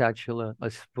 a spatula, a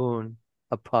spoon,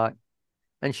 a pot,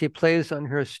 and she plays on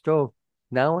her stove.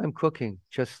 Now I'm cooking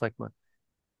just like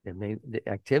the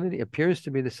activity appears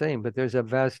to be the same, but there's a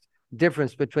vast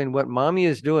difference between what mommy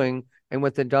is doing and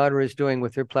what the daughter is doing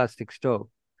with her plastic stove.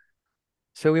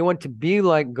 So we want to be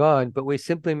like God, but we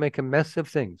simply make a mess of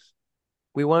things.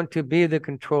 We want to be the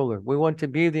controller. We want to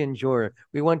be the enjoyer.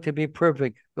 We want to be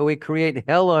perfect, but we create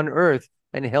hell on earth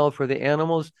and hell for the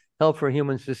animals, hell for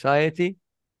human society,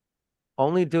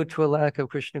 only due to a lack of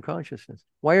Krishna consciousness.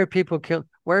 Why are people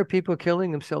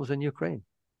killing themselves in Ukraine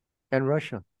and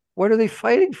Russia? What are they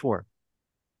fighting for?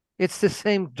 It's the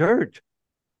same dirt.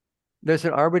 There's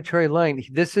an arbitrary line.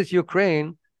 This is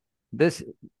Ukraine. This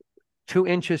 2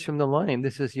 inches from the line,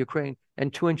 this is Ukraine,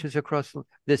 and 2 inches across,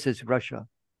 this is Russia.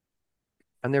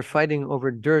 And they're fighting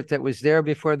over dirt that was there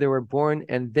before they were born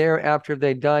and there after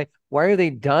they die. Why are they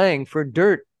dying for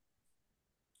dirt?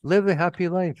 Live a happy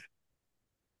life.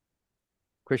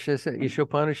 Krishna said,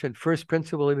 Ishopanishad, first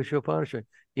principle of Ishopanishad,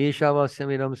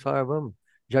 Ishavasamidam sarvam,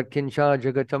 Jatkincha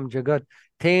jagatam jagat,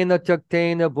 Tena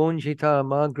taktena bunjita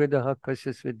magridaha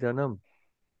kasasvidhanam.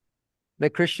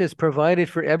 That Krishna has provided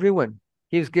for everyone.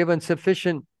 He's given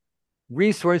sufficient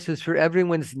resources for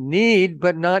everyone's need,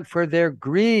 but not for their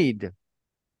greed.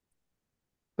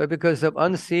 But because of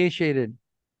unsatiated,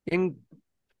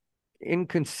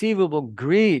 inconceivable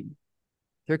greed,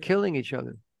 they're killing each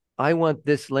other. I want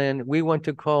this land. We want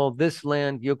to call this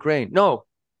land Ukraine. No,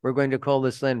 we're going to call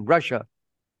this land Russia.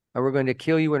 And we're going to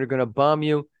kill you and we're going to bomb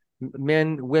you.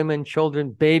 Men, women,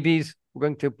 children, babies. We're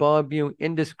going to bomb you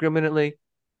indiscriminately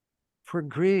for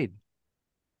greed.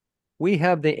 We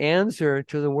have the answer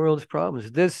to the world's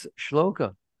problems. This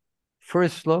shloka,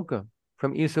 first shloka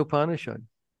from Isopanishad,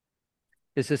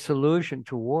 is a solution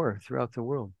to war throughout the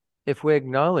world. If we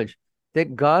acknowledge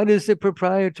that God is the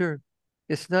proprietor,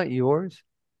 it's not yours.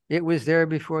 It was there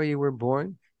before you were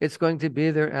born. It's going to be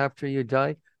there after you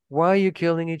die. Why are you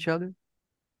killing each other?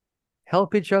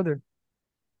 Help each other.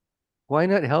 Why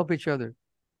not help each other?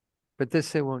 But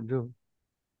this they won't do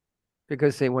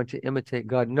because they want to imitate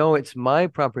God. No, it's my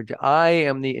property. I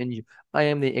am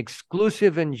the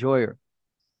exclusive enjoyer.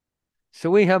 So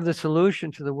we have the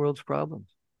solution to the world's problems.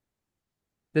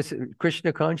 This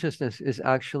Krishna consciousness is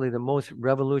actually the most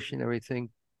revolutionary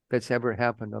thing that's ever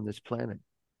happened on this planet.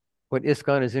 What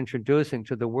ISKCON is introducing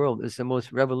to the world is the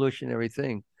most revolutionary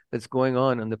thing that's going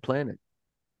on the planet.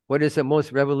 What is the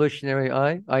most revolutionary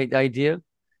idea?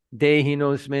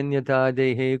 Dehinosmin yata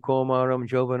dehe komaram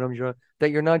jovanam,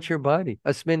 that you're not your body.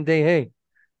 Asmin dehe.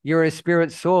 You're a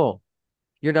spirit soul.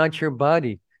 You're not your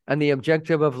body. And the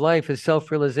objective of life is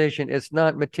self-realization. It's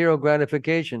not material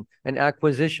gratification and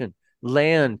acquisition,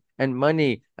 land and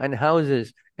money and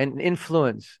houses and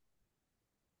influence.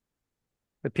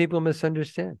 But people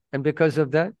misunderstand. And because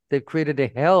of that, they've created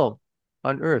a hell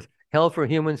on earth. Hell for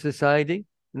human society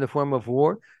in the form of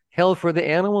war. Hell for the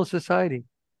animal society.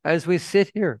 As we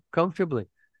sit here comfortably,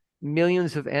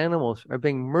 millions of animals are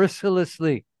being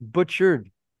mercilessly butchered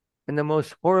in the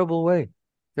most horrible way.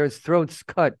 Their throats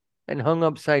cut and hung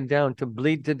upside down to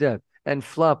bleed to death and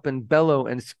flop and bellow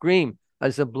and scream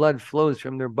as the blood flows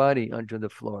from their body onto the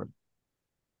floor.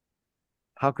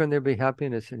 How can there be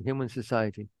happiness in human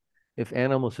society if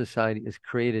animal society is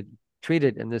treated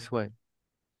in this way?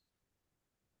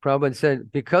 Prabhupada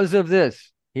said, because of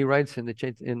this, he writes in the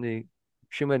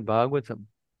Srimad Bhagavatam,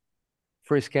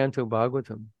 first canto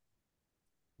Bhagavatam,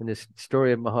 in this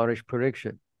story of Maharishi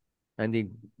Parikshit and the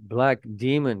black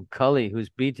demon Kali who's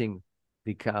beating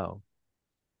the cow.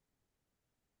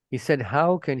 He said,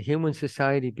 how can human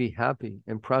society be happy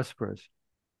and prosperous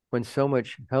when so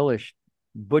much hellish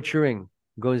butchering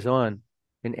goes on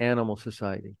in animal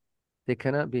society? They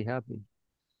cannot be happy.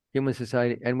 Human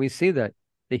society, and we see that.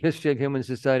 The history of human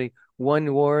society,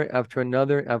 one war after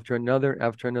another, after another,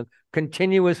 after another,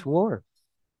 continuous war.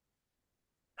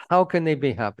 How can they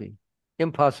be happy?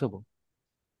 Impossible.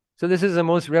 So this is the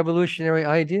most revolutionary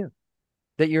idea,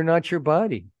 that you're not your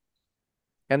body.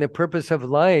 And the purpose of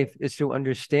life is to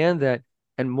understand that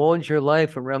and mold your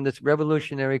life around this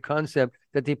revolutionary concept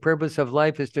that the purpose of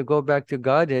life is to go back to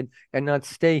Godhead and not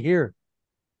stay here.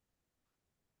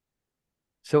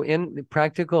 So in the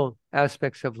practical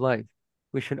aspects of life,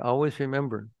 we should always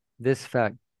remember this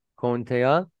fact,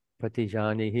 Konteya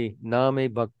patijanihi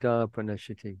name bhakta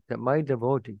pranashati, that my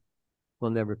devotee will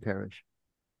never perish.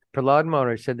 Prahlad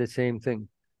Maharaj said the same thing.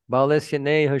 Balasya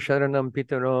neha sharanam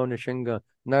pitaro nashinga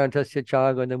naratasya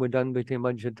chaga namudanviti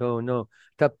majjato no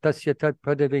taptasya tat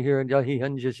pradavihir jahi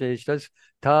hanjasheshtas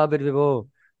tavidvivo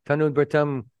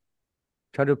tanubratam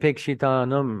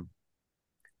tadupekshitanam.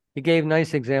 He gave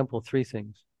nice example, 3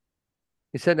 things.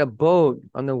 He said a boat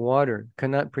on the water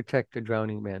cannot protect a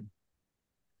drowning man.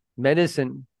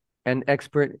 Medicine and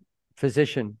expert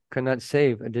physician cannot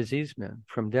save a diseased man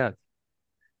from death.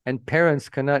 And parents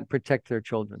cannot protect their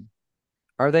children.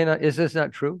 Are they not? Is this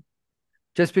not true?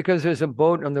 Just because there's a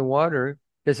boat on the water,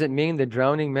 does it mean the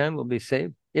drowning man will be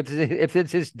saved? If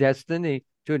it's his destiny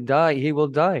to die, he will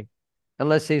die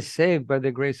unless he's saved by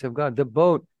the grace of God. The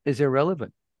boat is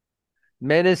irrelevant.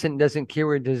 Medicine doesn't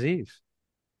cure a disease.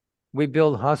 We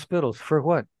build hospitals for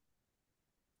what?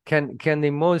 Can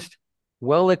the most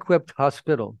well-equipped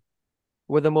hospital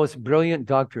with the most brilliant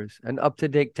doctors and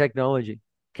up-to-date technology,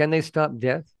 can they stop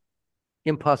death?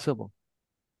 Impossible.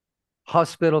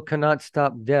 Hospital cannot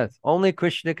stop death. Only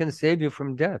Krishna can save you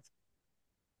from death.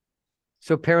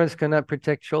 So parents cannot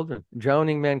protect children.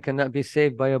 Drowning man cannot be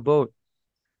saved by a boat.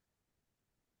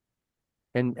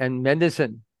 And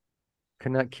medicine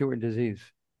cannot cure disease.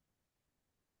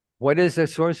 What is the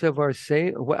source of our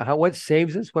what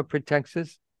saves us? What protects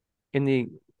us in the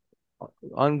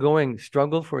ongoing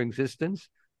struggle for existence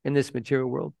in this material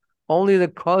world? Only the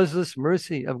causeless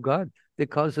mercy of God, the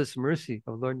causeless mercy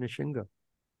of Lord Nrsimha.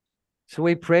 So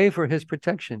we pray for his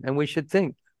protection, and we should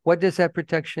think, what does that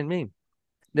protection mean?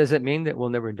 Does it mean that we'll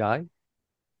never die?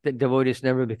 That devotees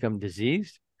never become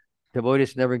diseased?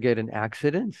 Devotees never get in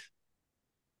accidents?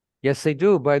 Yes, they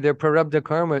do. By their prarabdha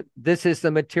karma, this is the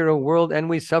material world and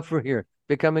we suffer here.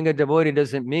 Becoming a devotee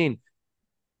doesn't mean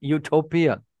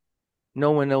utopia.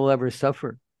 No one will ever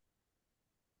suffer.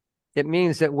 It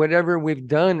means that whatever we've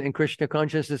done in Krishna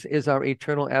consciousness is our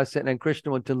eternal asset, and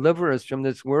Krishna will deliver us from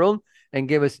this world and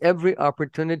give us every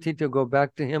opportunity to go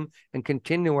back to him and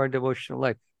continue our devotional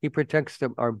life. He protects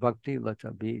our bhakti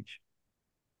lata bij.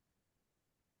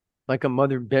 Like a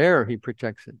mother bear, he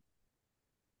protects it.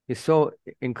 He's so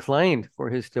inclined for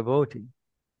his devotee.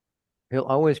 He'll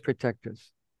always protect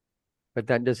us. But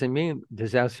that doesn't mean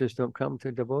disasters don't come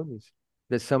to devotees.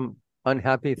 That some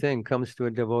unhappy thing comes to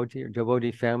a devotee or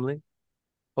devotee family.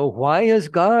 Oh, why has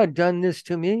God done this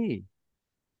to me?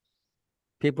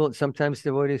 People, sometimes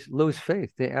devotees lose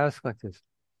faith. They ask like this,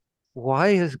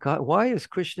 why has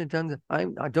Krishna done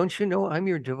that? Don't you know I'm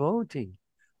your devotee?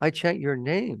 I chant your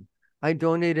name. I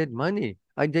donated money.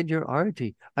 I did your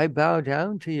arati. I bow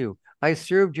down to you. I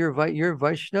served your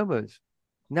Vaishnavas.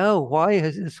 Now, why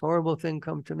has this horrible thing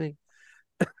come to me?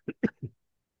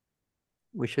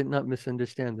 We should not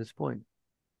misunderstand this point.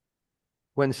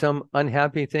 When some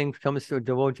unhappy thing comes to a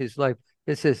devotee's life,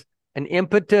 this is an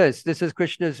impetus. This is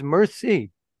Krishna's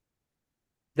mercy.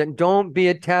 Then don't be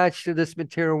attached to this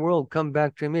material world. Come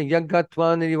back to me.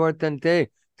 Yagatva nirivartante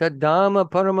tadama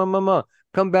paramamama.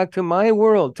 Come back to my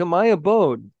world, to my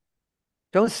abode.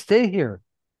 Don't stay here.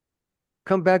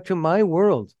 Come back to my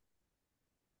world.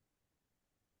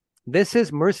 This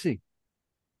is mercy,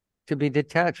 to be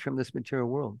detached from this material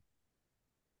world.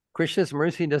 Krishna's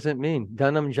mercy doesn't mean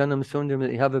dhanam janam sundram,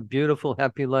 that you have a beautiful,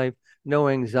 happy life, no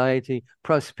anxiety,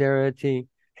 prosperity,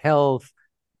 health,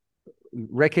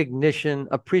 recognition,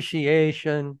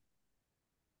 appreciation.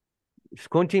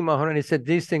 Kunti Maharani said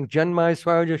these things, Janmai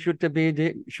Swarja Shutta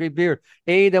Shribir,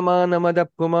 Edamana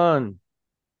Madapkuman,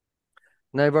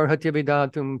 Naivarhatya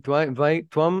Vidatum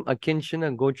Tvam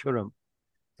Akinchana Gocharam.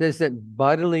 Says that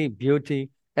bodily beauty,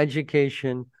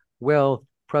 education, wealth,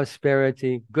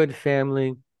 prosperity, good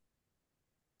family,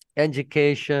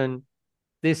 education,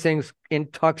 these things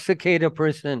intoxicate a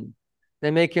person.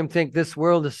 They make him think this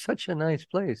world is such a nice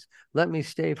place. Let me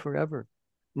stay forever.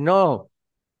 No.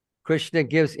 Krishna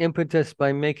gives impetus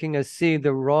by making us see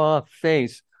the raw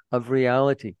face of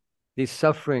reality, the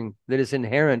suffering that is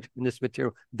inherent in this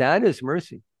material. That is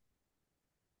mercy.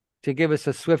 To give us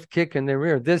a swift kick in the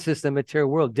rear. This is the material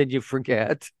world. Did you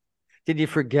forget? Did you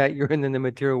forget you're in the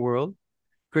material world?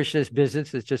 Krishna's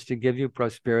business is just to give you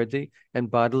prosperity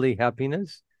and bodily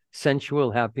happiness,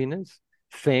 sensual happiness,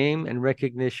 fame and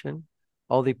recognition,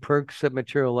 all the perks of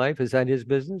material life. Is that his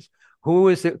business? Who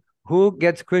is it? Who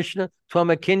gets Krishna?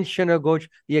 Tvam akinchana goch,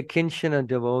 the akinchana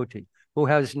devotee, who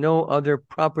has no other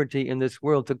property in this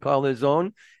world to call his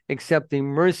own except the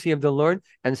mercy of the Lord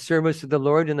and service of the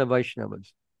Lord and the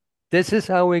Vaishnavas. This is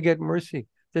how we get mercy.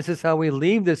 This is how we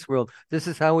leave this world. This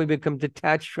is how we become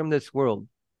detached from this world.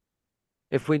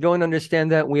 If we don't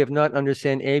understand that, we have not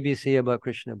understand ABC about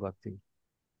Krishna Bhakti.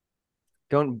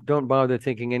 Don't bother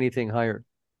thinking anything higher.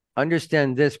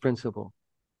 Understand this principle,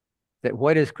 that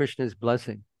what is Krishna's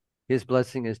blessing? His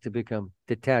blessing is to become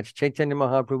detached. Chaitanya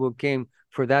Mahaprabhu came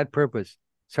for that purpose.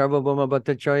 Sarvabhauma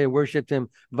Bhattacharya worshipped him.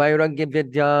 Vairagya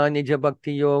Vidya Nija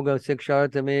Bhakti Yoga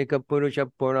Sikshartameka Purusha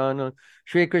Purana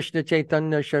Shri Krishna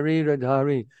Chaitanya Sharira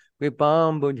Dhari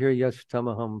Vipam Budhir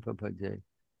Yastamaham Papade.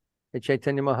 And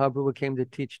Chaitanya Mahaprabhu came to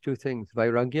teach two things,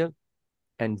 Vairagya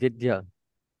and Vidya.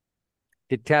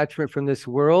 Detachment from this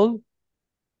world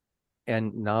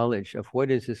and knowledge of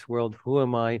what is this world, who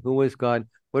am I, who is God,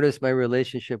 what is my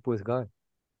relationship with God.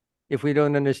 If we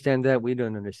don't understand that, we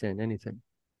don't understand anything.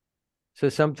 So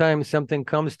sometimes something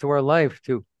comes to our life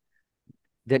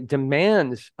that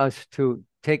demands us to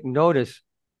take notice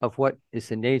of what is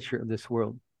the nature of this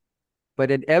world.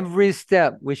 But at every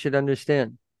step, we should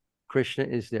understand Krishna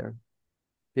is there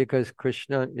because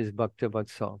Krishna is Bhakta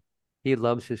Vatsal. He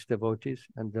loves his devotees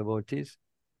and devotees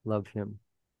love him.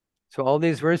 So all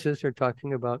these verses are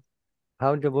talking about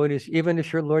how devotees, even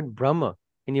if you're Lord Brahma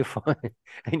and you fall,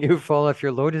 and you fall off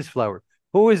your lotus flower,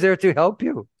 who is there to help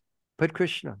you but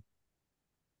Krishna?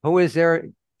 Who is there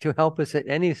to help us at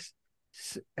any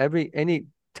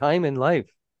time in life,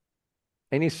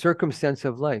 any circumstance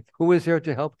of life? Who is there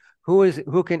to help?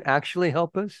 Who can actually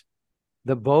help us?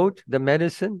 The boat, the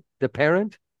medicine, the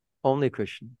parent? Only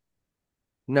Krishna.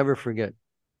 Never forget.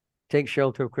 Take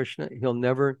shelter of Krishna. He'll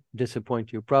never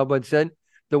disappoint you. Prabhupada said,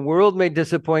 the world may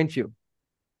disappoint you.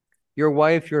 Your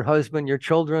wife, your husband, your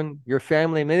children, your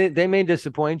family, they may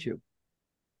disappoint you.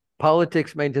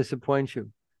 Politics may disappoint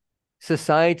you.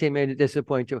 Society may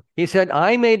disappoint you. He said,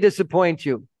 I may disappoint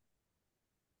you,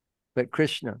 but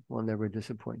Krishna will never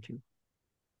disappoint you.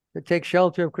 So take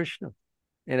shelter of Krishna.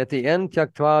 And at the end,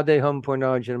 Tyaktva deham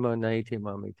punarjanma naiti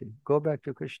mamiti. Go back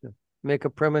to Krishna. Make a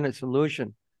permanent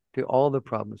solution to all the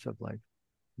problems of life.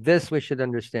 This we should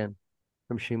understand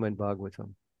from Srimad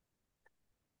Bhagavatam.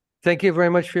 Thank you very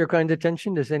much for your kind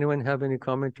attention. Does anyone have any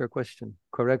comment or question?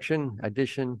 Correction,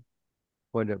 addition,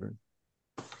 whatever.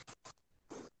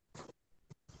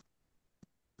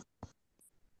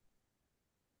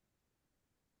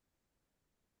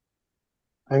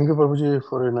 Thank you, Prabhuji,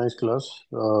 for a nice class.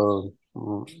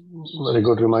 Very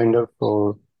good reminder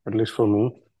for, at least for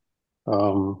me,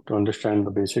 to understand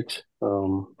the basics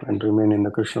and remain in the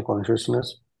Krishna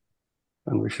consciousness.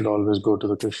 And we should always go to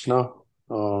the Krishna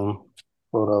for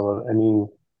our any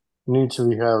needs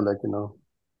we have,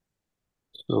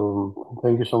 So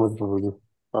thank you so much, Prabhuji.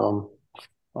 I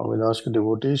will ask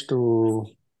devotees to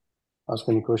ask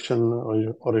any question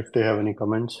or if they have any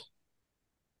comments.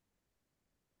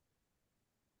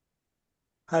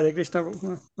 Hare Krishna,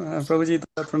 Prabhuji,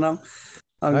 Pranam.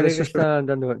 Hare Krishna,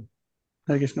 Dandavat.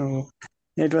 Hare Krishna.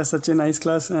 It was such a nice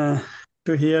class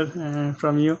to hear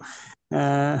from you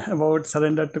about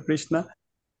surrender to Krishna.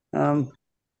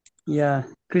 Yeah,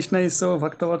 Krishna is so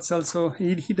Bhaktavatsal, so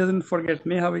he doesn't forget.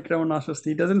 Neha Vikramanashasti.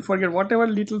 He doesn't forget whatever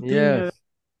little Yes.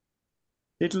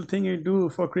 thing you do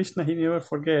for Krishna, he never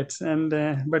forgets. And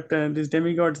but these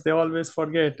demigods, they always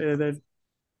forget that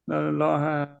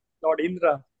Lord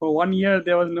Indra, for 1 year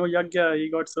there was no yajna. He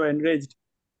got so enraged,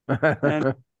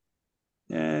 and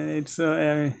it's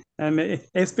and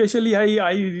especially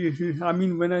I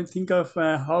mean when I think of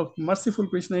how merciful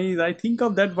Krishna is, I think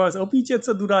of that verse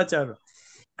Apichetsa Durachara.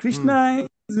 Krishna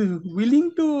is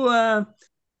willing to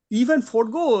even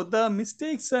forego the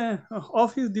mistakes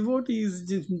of his devotees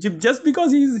just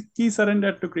because he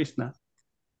surrendered to Krishna.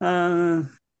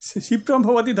 Shipram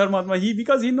Bhavati Dharmatma.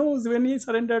 Because he knows when he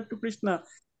surrendered to Krishna,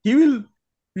 he will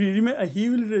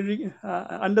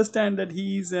understand that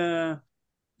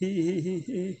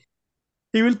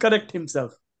he will correct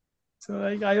himself. So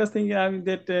like I was thinking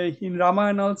that in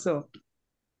Ramayana also,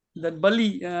 that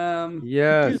Bali,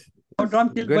 yes,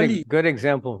 Ram killed Bali. good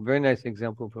example, very nice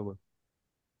example, Prabhu.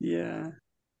 Yeah,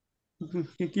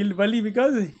 he killed Bali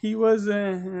because he was.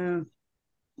 I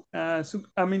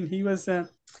mean, he was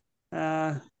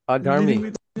living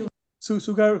with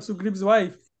Sugriva's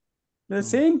wife. The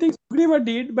same thing Sugriva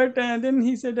did, but then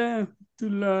he said to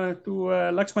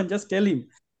Lakshman, just tell him.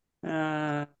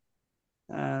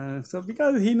 So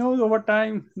because he knows over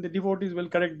time the devotees will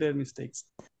correct their mistakes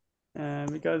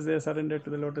because they surrender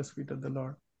to the lotus feet of the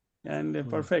Lord, and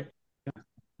perfect.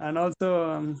 And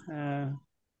also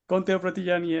Kaunteya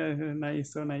Pratijani,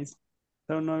 nice, so nice.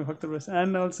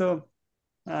 And also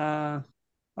Anannas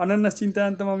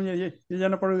Chintantamam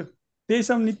Yajana Paru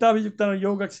Tesham Nitavijukta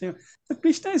Yogakshem. So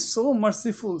Krishna is so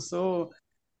merciful, so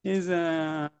is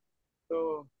so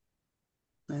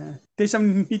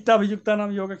Tesham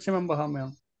Nitavijuktanam Yogakshemam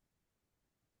Bahamyam.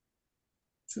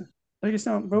 Hare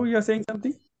Krishna, Prabhu, you are saying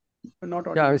something? Not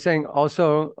audible. Yeah, I was saying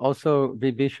also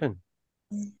Vibhishan.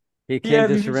 He came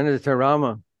to surrender to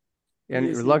Rama. And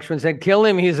Lakshman said, kill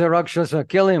him, he's a Rakshasa,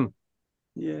 kill him.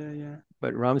 Yeah.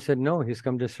 But Ram said, no, he's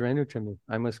come to surrender to me.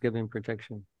 I must give him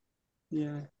protection.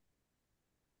 Yeah.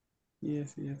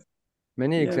 Yes.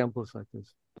 Many examples like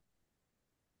this.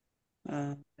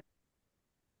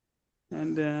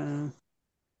 And,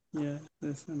 yeah,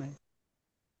 that's so nice.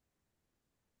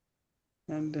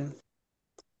 And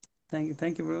thank you,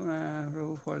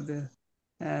 Prabhu, for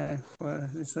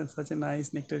this such a nice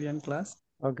nectarian class.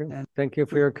 Okay. And Thank you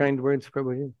for your kind words,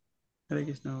 Prabhuji. Hare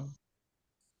Krishna.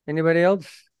 Anybody else?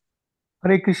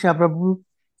 Hare Krishna, Prabhu.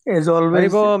 As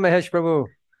always, Haribol, Mahesh Prabhu.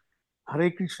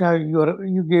 Hare Krishna,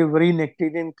 you gave very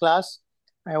nectarian class.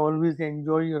 I always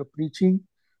enjoy your preaching.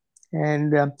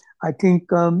 And I think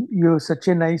you have such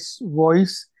a nice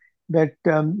voice that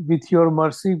with your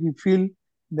mercy, we feel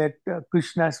that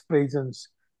Krishna's presence.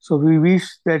 So we wish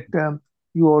that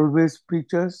you always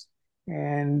preach us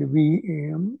and we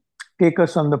take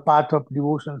us on the path of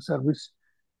devotional service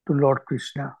to Lord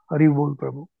Krishna. Hari Bol,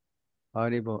 Prabhu.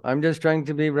 Haribol. I'm just trying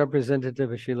to be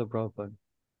representative of Srila Prabhupada.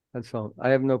 That's all. I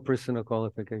have no personal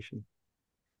qualification.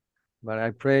 But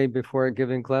I pray before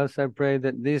giving class, I pray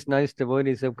that these nice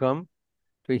devotees have come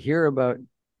to hear about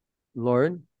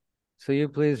Lord. So you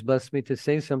please bless me to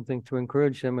say something to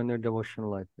encourage them in their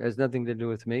devotional life. It has nothing to do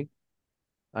with me.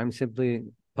 I'm simply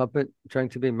puppet trying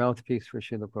to be mouthpiece for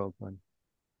Srila Prabhupada.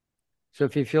 So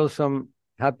if you feel some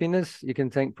happiness, you can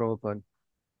thank Prabhupada.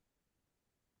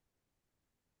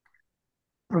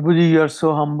 Prabhuji, you are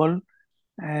so humble.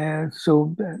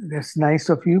 So that's nice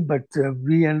of you, but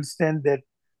we understand that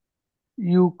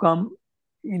you come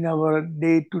in our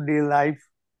day-to-day life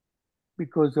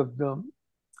because of the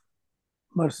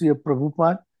mercy of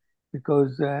Prabhupada,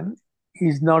 because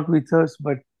he's not with us,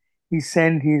 but he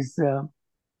sent his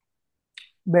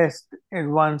best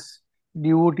advanced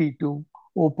devotee to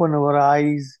open our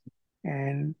eyes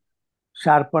and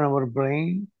sharpen our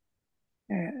brain.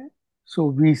 So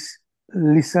we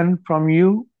listen from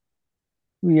you,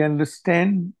 we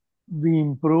understand, we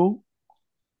improve,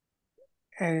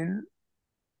 and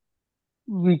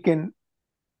we can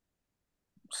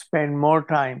spend more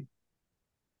time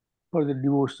for the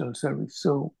devotional service.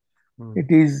 So it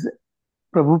is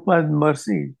Prabhupada's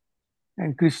mercy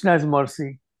and Krishna's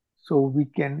mercy, so we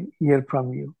can hear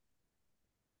from you.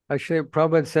 Actually,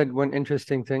 Prabhupada said one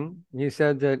interesting thing. He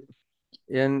said that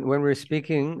when we're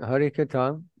speaking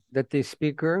Harikatha, that the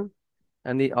speaker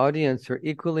and the audience are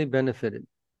equally benefited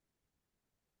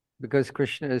because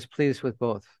Krishna is pleased with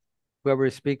both. Whoever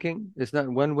is speaking is not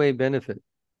one-way benefit,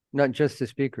 not just the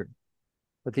speaker,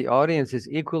 but the audience is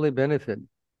equally benefited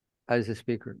as the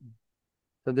speaker.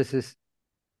 So this is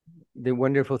the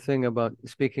wonderful thing about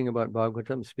speaking about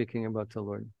Bhagavatam, speaking about the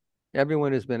Lord.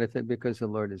 Everyone is benefited because the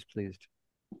Lord is pleased.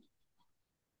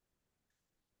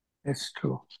 That's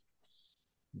true.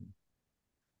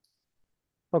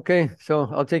 Okay, so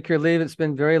I'll take your leave. It's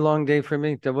been a very long day for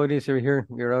me. Devotees are here.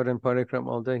 You're out in Parikram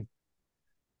all day.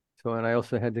 So, and I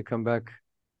also had to come back,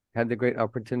 had the great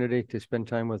opportunity to spend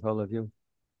time with all of you.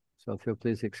 So if you'll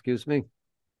please excuse me.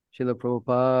 Srila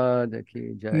Prabhupada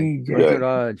ki jai. Ki jai.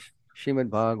 Gururaj, Srimad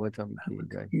Bhagavatam ki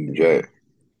jai. Ki jai.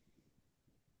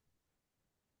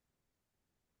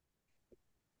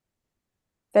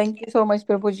 Thank you so much,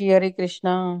 Prabhuji. Hare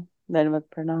Krishna. Dhanavad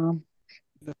Pranam.